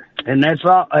power, and that's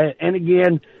all. And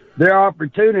again, they're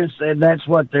opportunists, and that's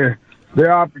what their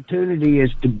opportunity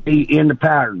is, to be in the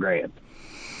power grab,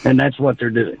 and that's what they're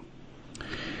doing.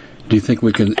 Do you think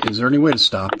we can? Is there any way to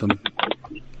stop them?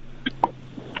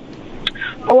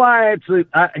 Oh,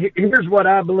 here's what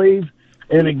I believe,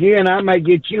 and again, I may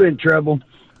get you in trouble.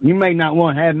 You may not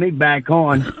want to have me back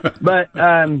on, but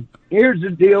here's the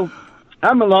deal.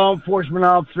 I'm a law enforcement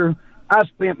officer. I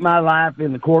spent my life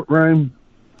in the courtroom.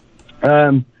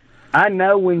 I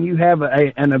know when you have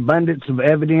an abundance of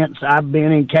evidence. I've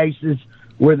been in cases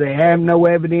where they have no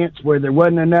evidence, where there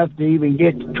wasn't enough to even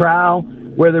get to trial,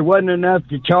 where there wasn't enough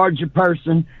to charge a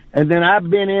person. And then I've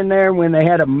been in there when they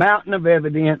had a mountain of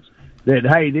evidence that,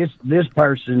 hey, this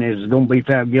person is going to be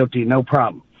found guilty, no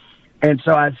problem. And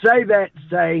so I say that to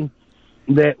say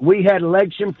that we had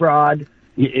election fraud.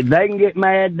 They can get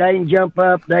mad, they can jump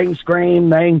up, they can scream,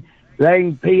 they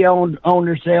can pee on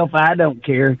themselves. I don't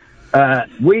care.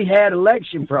 We had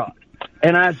election fraud.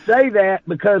 And I say that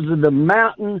because of the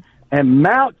mountains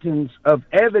of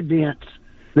evidence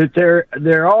that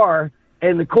there are,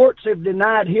 and the courts have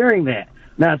denied hearing that.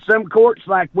 Now, some courts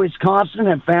like Wisconsin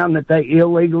have found that they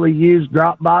illegally used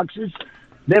drop boxes.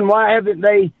 Then why haven't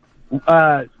they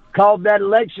called that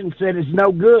election, said it's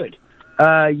no good?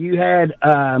 You had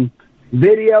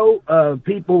video of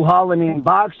people hauling in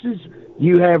boxes.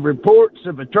 You have reports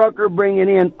of a trucker bringing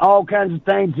in all kinds of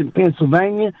things in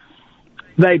Pennsylvania.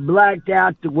 They blacked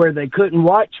out to where they couldn't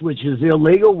watch, which is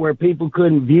illegal, where people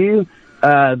couldn't view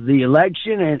the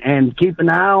election and keep an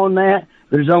eye on that.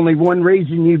 There's only one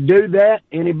reason you do that.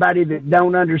 Anybody that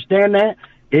don't understand that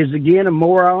is, again, a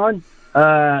moron.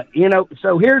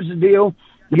 So here's the deal.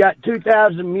 You got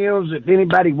 2,000 mules. If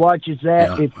anybody watches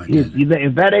that, if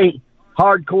that ain't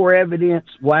hardcore evidence,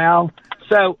 wow.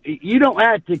 So you don't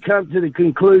have to come to the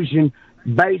conclusion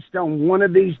based on one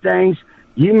of these things.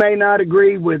 You may not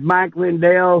agree with Mike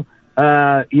Lindell,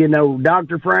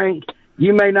 Dr. Frank.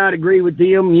 You may not agree with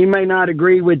them. You may not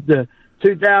agree with the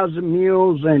 2,000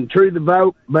 mules and True the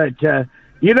Vote. But,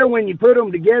 when you put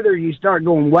them together, you start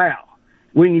going, wow.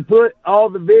 when you put all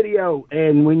the video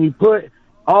and when you put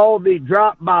all the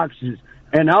drop boxes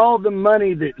and all the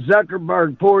money that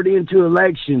Zuckerberg poured into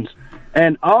elections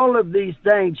and all of these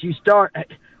things, you start,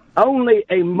 only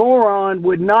a moron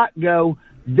would not go,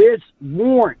 this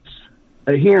warrants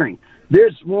a hearing.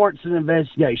 This warrants an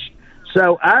investigation.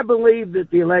 So I believe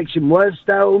that the election was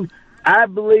stolen. I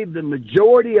believe the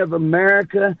majority of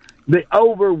America, the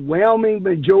overwhelming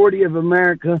majority of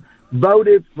America,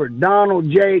 voted for Donald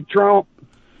J. Trump,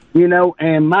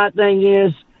 and my thing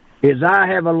is I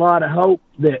have a lot of hope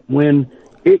that when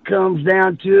it comes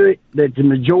down to it, that the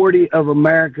majority of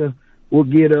America will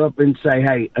get up and say,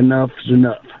 hey, enough is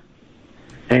enough.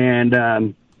 And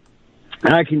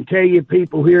I can tell you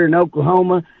people here in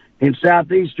Oklahoma, in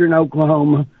southeastern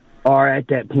Oklahoma, are at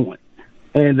that point.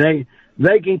 And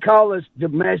they can call us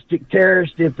domestic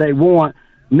terrorists if they want.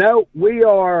 No, we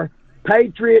are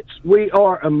patriots, we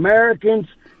are Americans,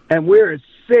 and we're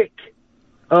sick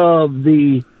of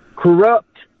the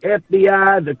corrupt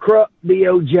FBI, the corrupt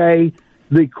DOJ,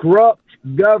 the corrupt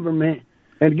government.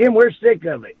 And again, we're sick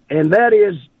of it. And that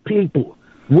is people.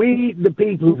 We, the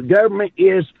people. The government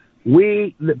is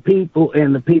we, the people,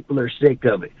 and the people are sick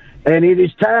of it. And it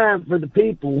is time for the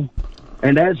people,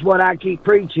 and that's what I keep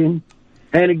preaching.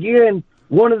 And again,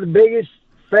 one of the biggest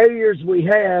failures we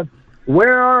have,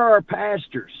 where are our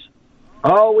pastors?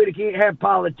 Oh, we can't have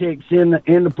politics in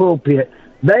the pulpit.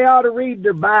 They ought to read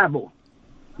their Bible.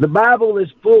 The Bible is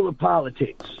full of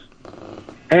politics.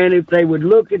 And if they would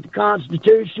look at the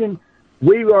Constitution,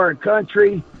 we are a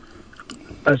country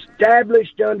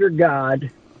established under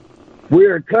God.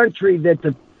 We're a country that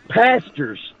the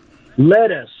pastors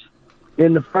led us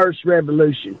in the first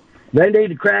revolution. They need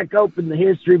to crack open the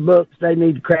history books. They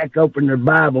need to crack open their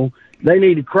Bible. They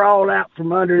need to crawl out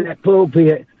from under that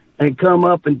pulpit and come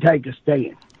up and take a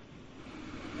stand.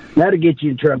 That'll get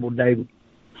you in trouble, David.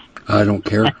 I don't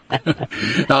care.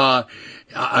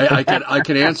 I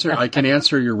can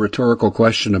answer your rhetorical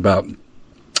question about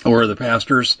where are the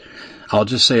pastors. I'll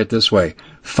just say it this way: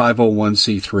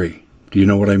 501c3. Do you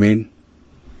know what I mean?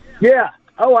 Yeah.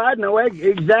 Oh, I know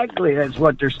exactly. That's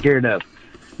what they're scared of.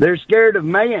 They're scared of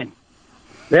man.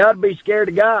 They ought to be scared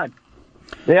of God.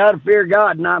 They ought to fear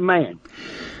God, not man.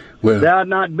 Well, they ought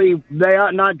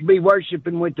not to be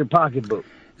worshiping with their pocketbook.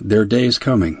 Their day's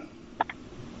coming.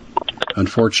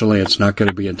 Unfortunately, it's not going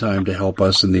to be in time to help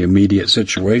us in the immediate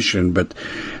situation, but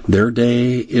their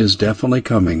day is definitely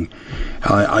coming.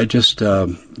 I just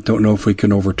don't know if we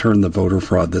can overturn the voter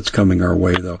fraud that's coming our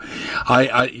way, though.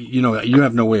 You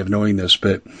have no way of knowing this,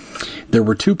 but there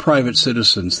were two private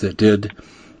citizens that did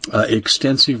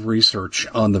extensive research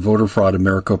on the voter fraud in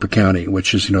Maricopa County,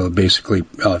 which is, basically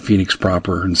Phoenix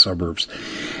proper and suburbs.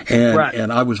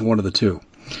 And I was one of the two.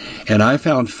 And I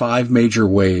found 5 major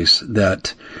ways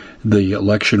that the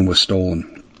election was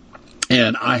stolen.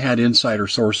 And I had insider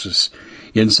sources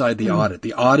inside the audit.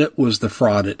 The audit was the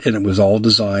fraud, and it was all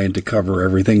designed to cover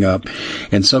everything up.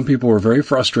 And some people were very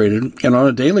frustrated. And on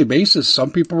a daily basis,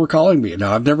 some people were calling me.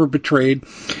 Now, I've never betrayed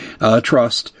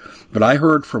trust, but I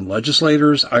heard from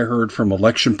legislators. I heard from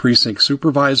election precinct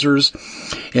supervisors.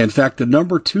 In fact, the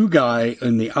number 2 guy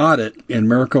in the audit in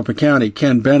Maricopa County,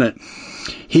 Ken Bennett,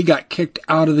 he got kicked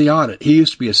out of the audit. He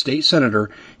used to be a state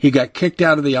senator. He got kicked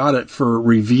out of the audit for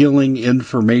revealing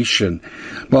information.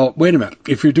 Well, wait a minute.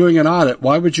 If you're doing an audit,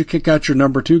 why would you kick out your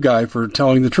number 2 guy for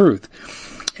telling the truth?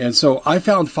 And so I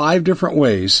found 5 different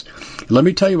ways. Let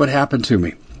me tell you what happened to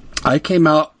me. I came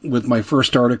out with my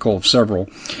first article of several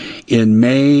in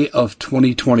May of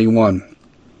 2021.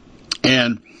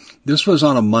 And this was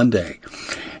on a Monday.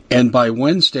 And by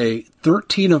Wednesday,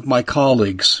 13 of my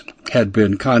colleagues had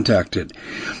been contacted.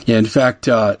 In fact,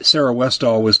 Sarah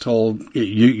Westall was told,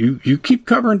 you keep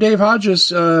covering Dave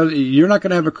Hodges, you're not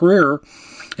going to have a career.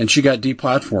 And she got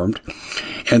deplatformed.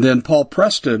 And then Paul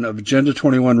Preston of Agenda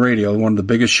 21 Radio, one of the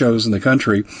biggest shows in the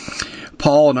country,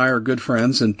 Paul and I are good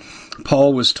friends, and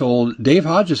Paul was told, Dave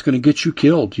Hodges is going to get you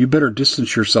killed. You better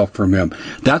distance yourself from him.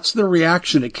 That's the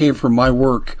reaction that came from my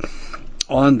work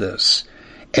on this.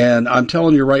 And I'm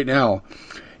telling you right now,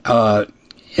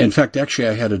 in fact, actually,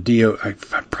 I had I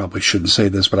probably shouldn't say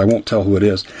this, but I won't tell who it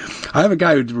is. I have a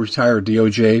guy who retired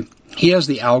DOJ. He has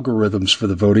the algorithms for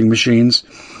the voting machines,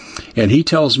 and he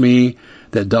tells me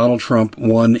that Donald Trump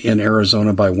won in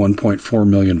Arizona by 1.4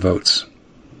 million votes.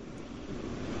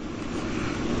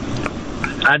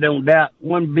 I don't doubt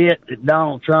one bit that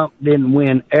Donald Trump didn't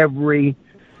win every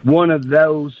one of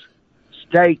those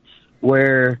states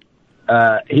where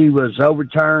he was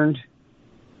overturned.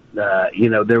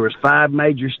 There was 5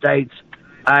 major states.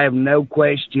 I have no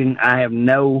question. I have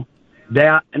no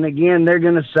doubt. And again, they're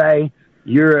going to say,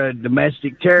 you're a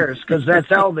domestic terrorist, because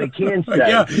that's all they can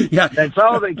say. Yeah. That's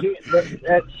all they can.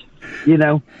 That's.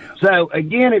 So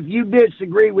again, if you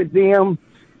disagree with them,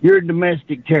 you're a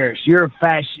domestic terrorist. You're a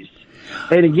fascist.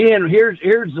 And again,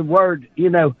 here's the word.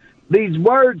 These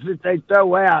words that they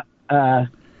throw out.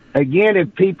 Again,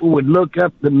 if people would look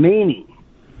up the meaning,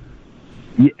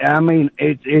 I mean,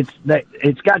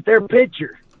 it's got their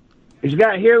picture. It's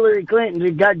got Hillary Clinton.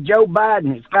 It's got Joe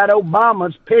Biden. It's got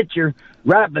Obama's picture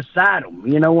right beside them.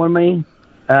 You know what I mean?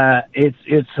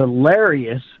 It's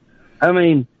hilarious. I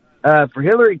mean, for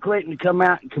Hillary Clinton to come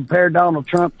out and compare Donald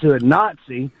Trump to a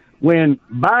Nazi when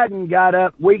Biden got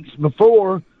up weeks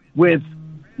before with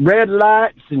red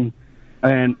lights and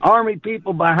army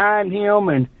people behind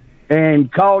him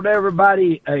and called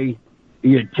everybody a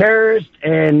terrorist,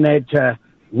 and that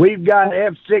we've got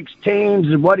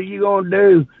F-16s, and what are you going to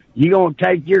do? You going to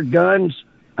take your guns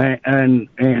and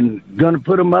going to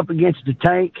put them up against the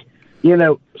tank?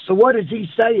 So what is he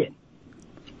saying?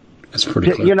 That's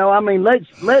pretty clear. I mean, let's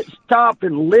stop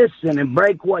and listen and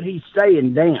break what he's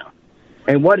saying down.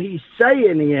 And what he's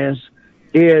saying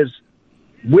is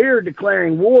we're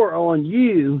declaring war on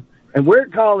you, and we're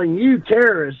calling you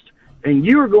terrorists, and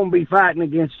you're going to be fighting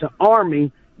against the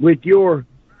army with your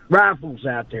rifles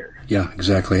out there. Yeah,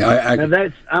 exactly. Now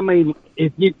that's, I mean,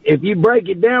 if you break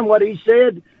it down, what he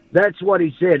said, that's what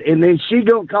he said. And then she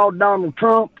don't call Donald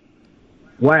Trump.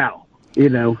 Wow. I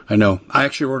know. I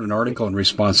actually wrote an article in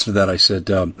response to that. I said,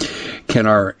 can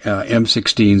our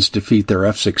M16s defeat their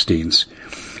F-16s?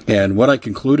 And what I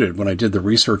concluded when I did the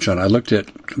research on it, I looked at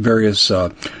various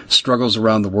struggles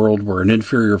around the world where an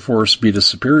inferior force beat a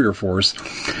superior force.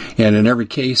 And in every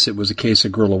case, it was a case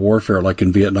of guerrilla warfare, like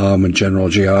in Vietnam and General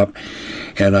Giap.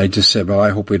 And I just said, well, I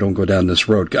hope we don't go down this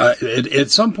road. At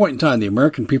some point in time, the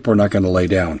American people are not going to lay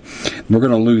down. We're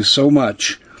going to lose so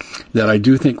much that I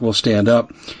do think we'll stand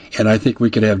up, and I think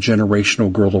we could have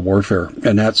generational guerrilla warfare,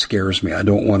 and that scares me. I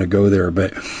don't want to go there,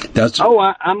 but that's...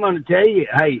 I'm going to tell you,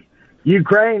 hey,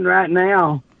 Ukraine right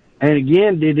now, and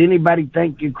again, did anybody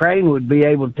think Ukraine would be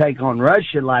able to take on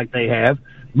Russia like they have?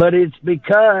 But it's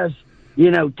because,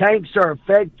 tanks are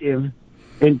effective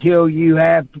until you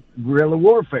have guerrilla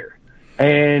warfare.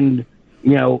 And,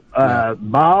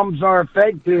 bombs are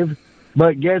effective,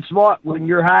 but guess what? When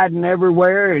you're hiding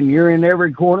everywhere and you're in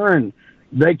every corner and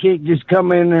they can't just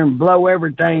come in there and blow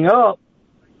everything up,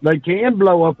 they can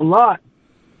blow up a lot.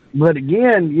 But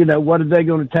again, what are they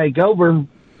going to take over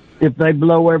if they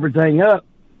blow everything up?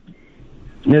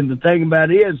 And the thing about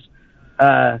it is,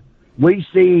 we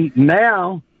see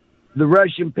now the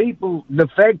Russian people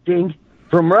defecting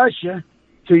from Russia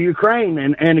to Ukraine.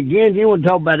 And again, you want to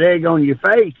talk about egg on your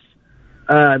face.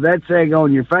 That's egg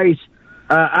on your face.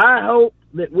 I hope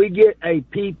that we get a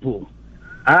people.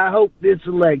 I hope this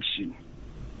election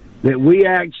that we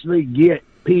actually get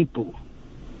people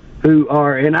who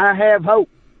are, and I have hope,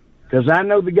 because I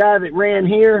know the guy that ran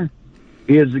here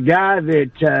is the guy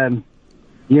that,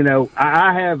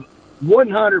 I have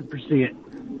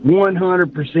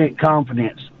 100%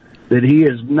 confidence that he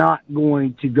is not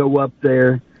going to go up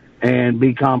there and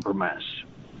be compromised.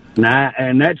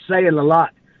 And that's saying a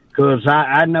lot, because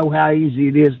I know how easy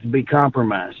it is to be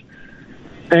compromised.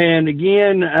 And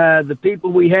again, the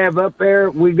people we have up there,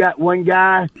 we've got one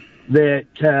guy that,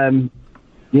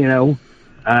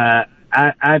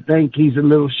 I think he's a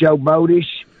little showboatish,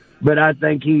 but I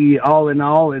think he, all in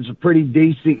all, is a pretty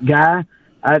decent guy.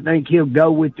 I think he'll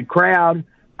go with the crowd.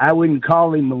 I wouldn't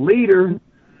call him a leader,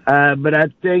 but I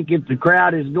think if the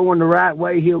crowd is going the right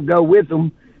way, he'll go with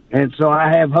them. And so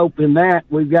I have hope in that.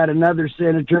 We've got another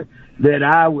senator that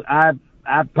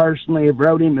I personally have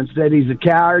wrote him and said he's a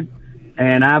coward,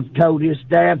 and I've told his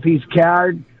staff he's a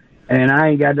coward, and I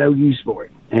ain't got no use for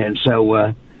it. And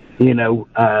so,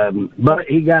 but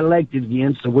he got elected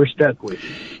again, so we're stuck with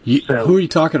him. Who are you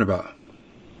talking about?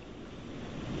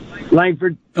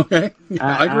 Langford. Okay.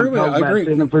 I agree.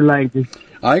 Senator Langford.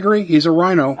 I agree. He's a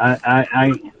rhino.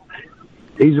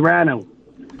 He's a rhino.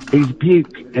 He's a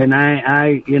puke. And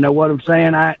I you know what I'm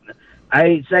saying? I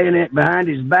ain't saying it behind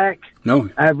his back. No.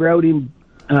 I've wrote him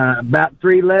about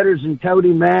 3 letters and told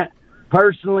him that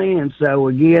personally. And so,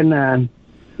 again,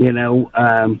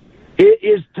 it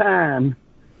is time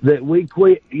that we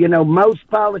quit. Most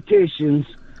politicians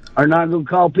are not going to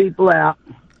call people out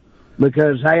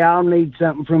because, hey, I'll need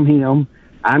something from him.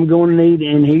 I'm going to need,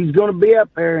 and he's going to be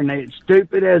up there, and it's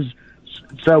stupid as,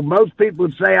 so most people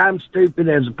would say I'm stupid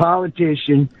as a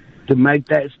politician to make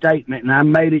that statement, and I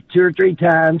made it 2 or 3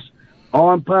 times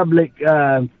on public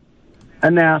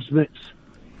announcements.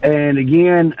 And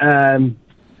again,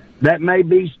 that may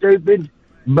be stupid,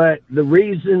 but the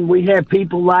reason we have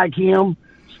people like him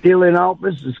still in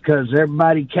office is because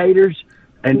everybody caters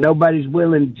and nobody's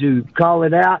willing to call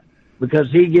it out,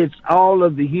 because he gets all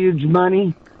of the huge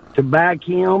money to back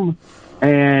him,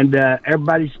 and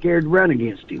everybody's scared to run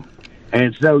against him.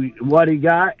 And so what he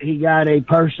got a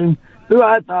person who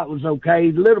I thought was okay,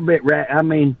 a little bit I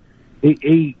mean, we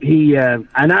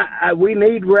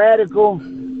need radical,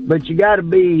 but you got to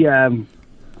be,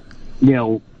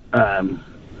 you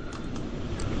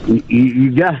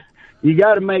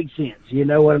got to make sense. You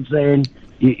know what I'm saying?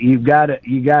 You got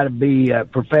to be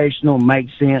professional, make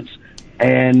sense.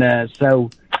 And so,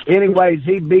 anyways,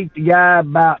 he beat the guy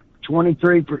about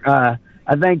 23.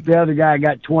 I think the other guy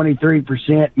got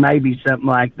 23%, maybe something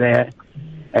like that,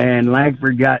 and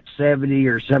Langford got 70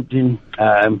 or something.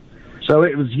 So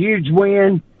it was a huge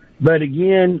win. But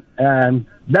again,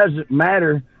 doesn't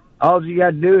matter. All you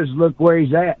got to do is look where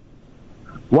he's at.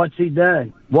 What's he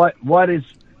done? What is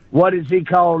he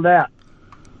called out?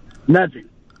 Nothing.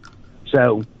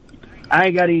 So I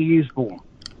ain't got any use for him.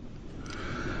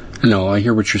 No, I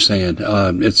hear what you're saying.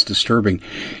 It's disturbing.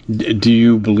 Do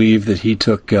you believe that he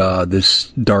took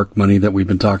this dark money that we've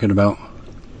been talking about?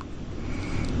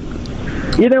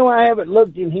 You know, I haven't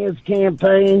looked in his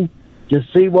campaign to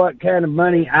see what kind of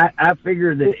money. I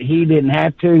figure that he didn't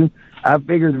have to. I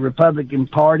figure the Republican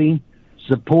Party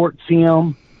supports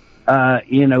him.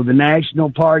 The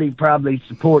National Party probably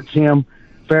supports him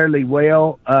fairly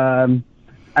well.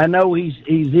 I know he's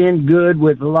in good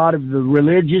with a lot of the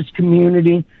religious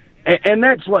community, and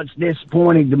that's what's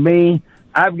disappointing to me.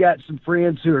 I've got some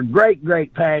friends who are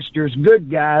great pastors,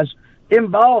 good guys,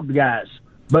 involved guys.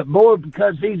 But boy,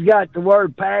 because he's got the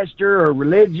word pastor or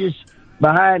religious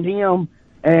behind him,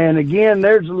 and again,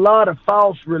 there's a lot of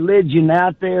false religion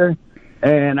out there,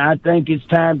 and I think it's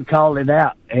time to call it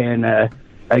out. And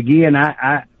again,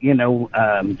 I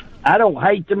don't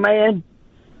hate the man,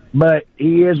 but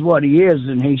he is what he is,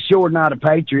 and he's sure not a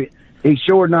patriot. He's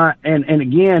sure not. And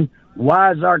again,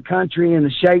 why is our country in the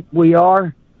shape we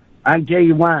are? I can tell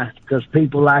you why. Because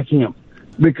people like him.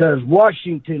 Because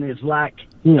Washington is like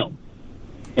him.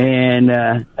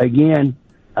 And again,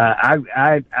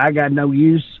 I got no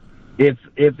use. If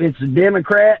it's a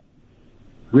Democrat,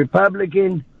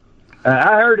 Republican,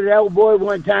 I heard an old boy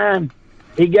one time.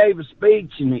 He gave a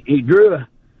speech and he drew a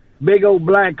big old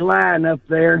black line up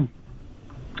there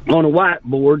on a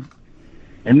whiteboard,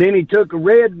 and then he took a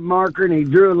red marker and he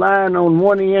drew a line on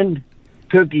one end,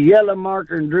 took a yellow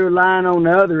marker and drew a line on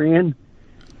the other end,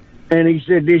 and he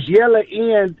said, this yellow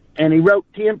end, and he wrote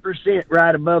 10%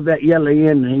 right above that yellow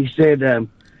end, and he said,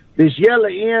 this yellow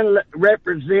end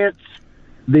represents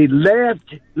the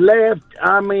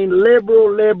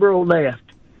liberal left,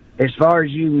 as far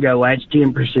as you can go. That's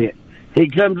 10%. He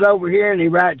comes over here and he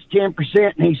writes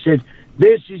 10%, and he said,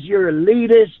 this is your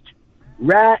elitist,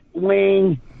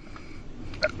 right-wing,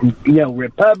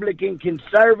 Republican,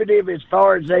 conservative as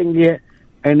far as they can get.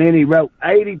 And then he wrote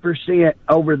 80%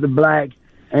 over the black,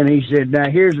 and he said, now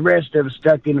here's the rest of us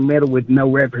stuck in the middle with no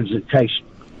representation.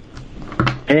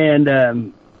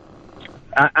 And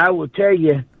I will tell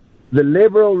you, the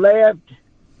liberal left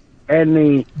and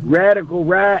the radical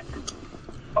right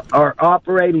are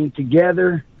operating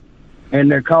together, and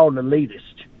they're called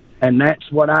elitist. And that's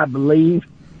what I believe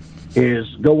is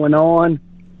going on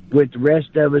with the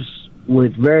rest of us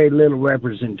with very little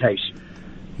representation.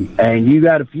 And you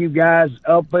got a few guys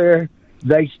up there,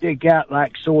 they stick out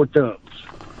like sore thumbs.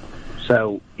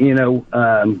 So, and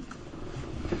I'm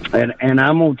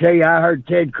going to tell you, I heard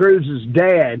Ted Cruz's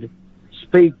dad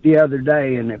speak the other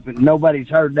day, and if nobody's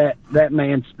heard that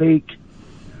man speak,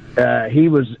 he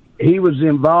was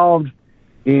involved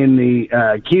in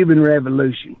the Cuban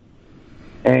Revolution.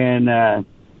 And,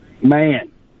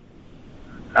 man,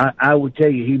 I will tell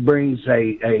you, he brings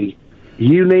a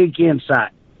unique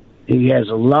insight. He has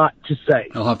a lot to say.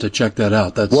 I'll have to check that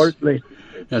out. That's worth listening.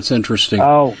 That's interesting.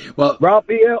 Oh, well,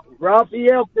 Rafael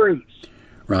Cruz.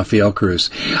 Rafael Cruz.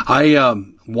 I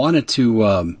wanted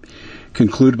to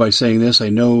conclude by saying this. I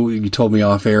know you told me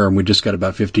off air, and we just got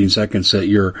about 15 seconds that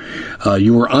you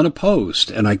were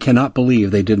unopposed, and I cannot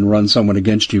believe they didn't run someone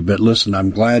against you. But listen, I'm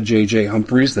glad, J.J.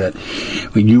 Humphreys, that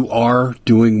when you are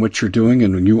doing what you're doing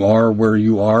and when you are where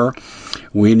you are,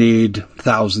 we need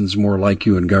thousands more like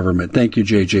you in government. Thank you,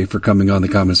 J.J., for coming on the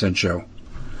Common Sense Show.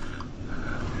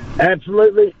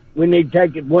 Absolutely. We need to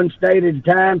take it one state at a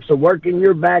time. So work in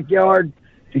your backyard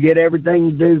to get everything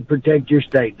you do to protect your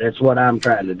state. That's what I'm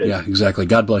trying to do. Yeah, exactly.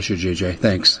 God bless you, JJ.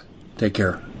 Thanks. Take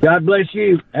care. God bless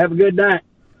you. Have a good night.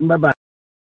 Bye-bye.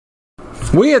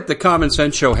 We at the Common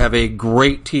Sense Show have a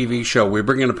great TV show. We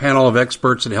bring in a panel of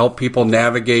experts that help people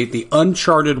navigate the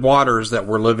uncharted waters that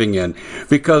we're living in.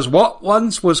 Because what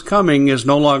once was coming is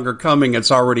no longer coming.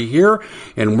 It's already here,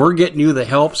 and we're getting you the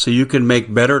help so you can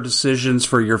make better decisions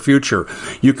for your future.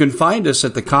 You can find us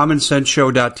at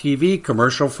thecommonsenseshow.tv,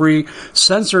 commercial-free,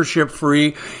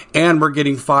 censorship-free, and we're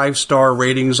getting 5-star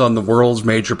ratings on the world's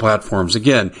major platforms.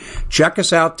 Again, check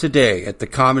us out today at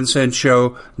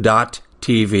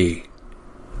thecommonsenseshow.tv.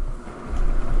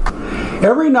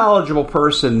 Every knowledgeable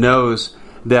person knows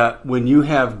that when you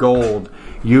have gold,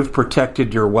 you've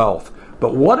protected your wealth.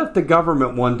 But what if the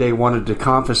government one day wanted to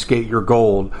confiscate your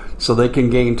gold so they can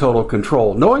gain total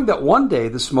control, knowing that one day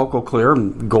the smoke will clear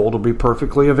and gold will be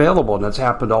perfectly available, and that's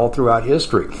happened all throughout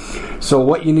history. So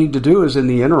what you need to do is, in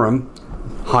the interim,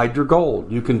 hide your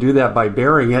gold. You can do that by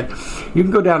burying it. You can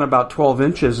go down about 12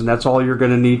 inches, and that's all you're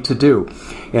going to need to do.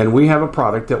 And we have a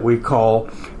product that we call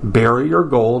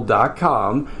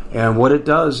buryyourgold.com, and what it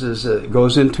does is it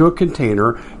goes into a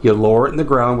container. You lower it in the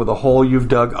ground with a hole you've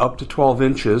dug up to 12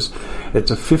 inches.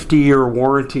 It's a 50-year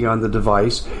warranty on the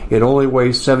device. It only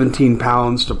weighs 17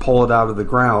 pounds to pull it out of the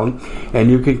ground, and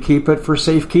you can keep it for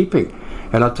safekeeping.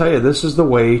 And I'll tell you, this is the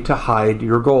way to hide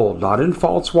your gold, not in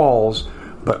false walls,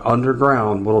 but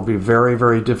underground, will be very,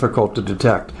 very difficult to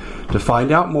detect. To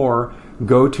find out more,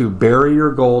 go to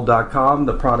buryyourgold.com.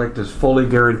 The product is fully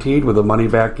guaranteed with a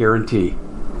money-back guarantee.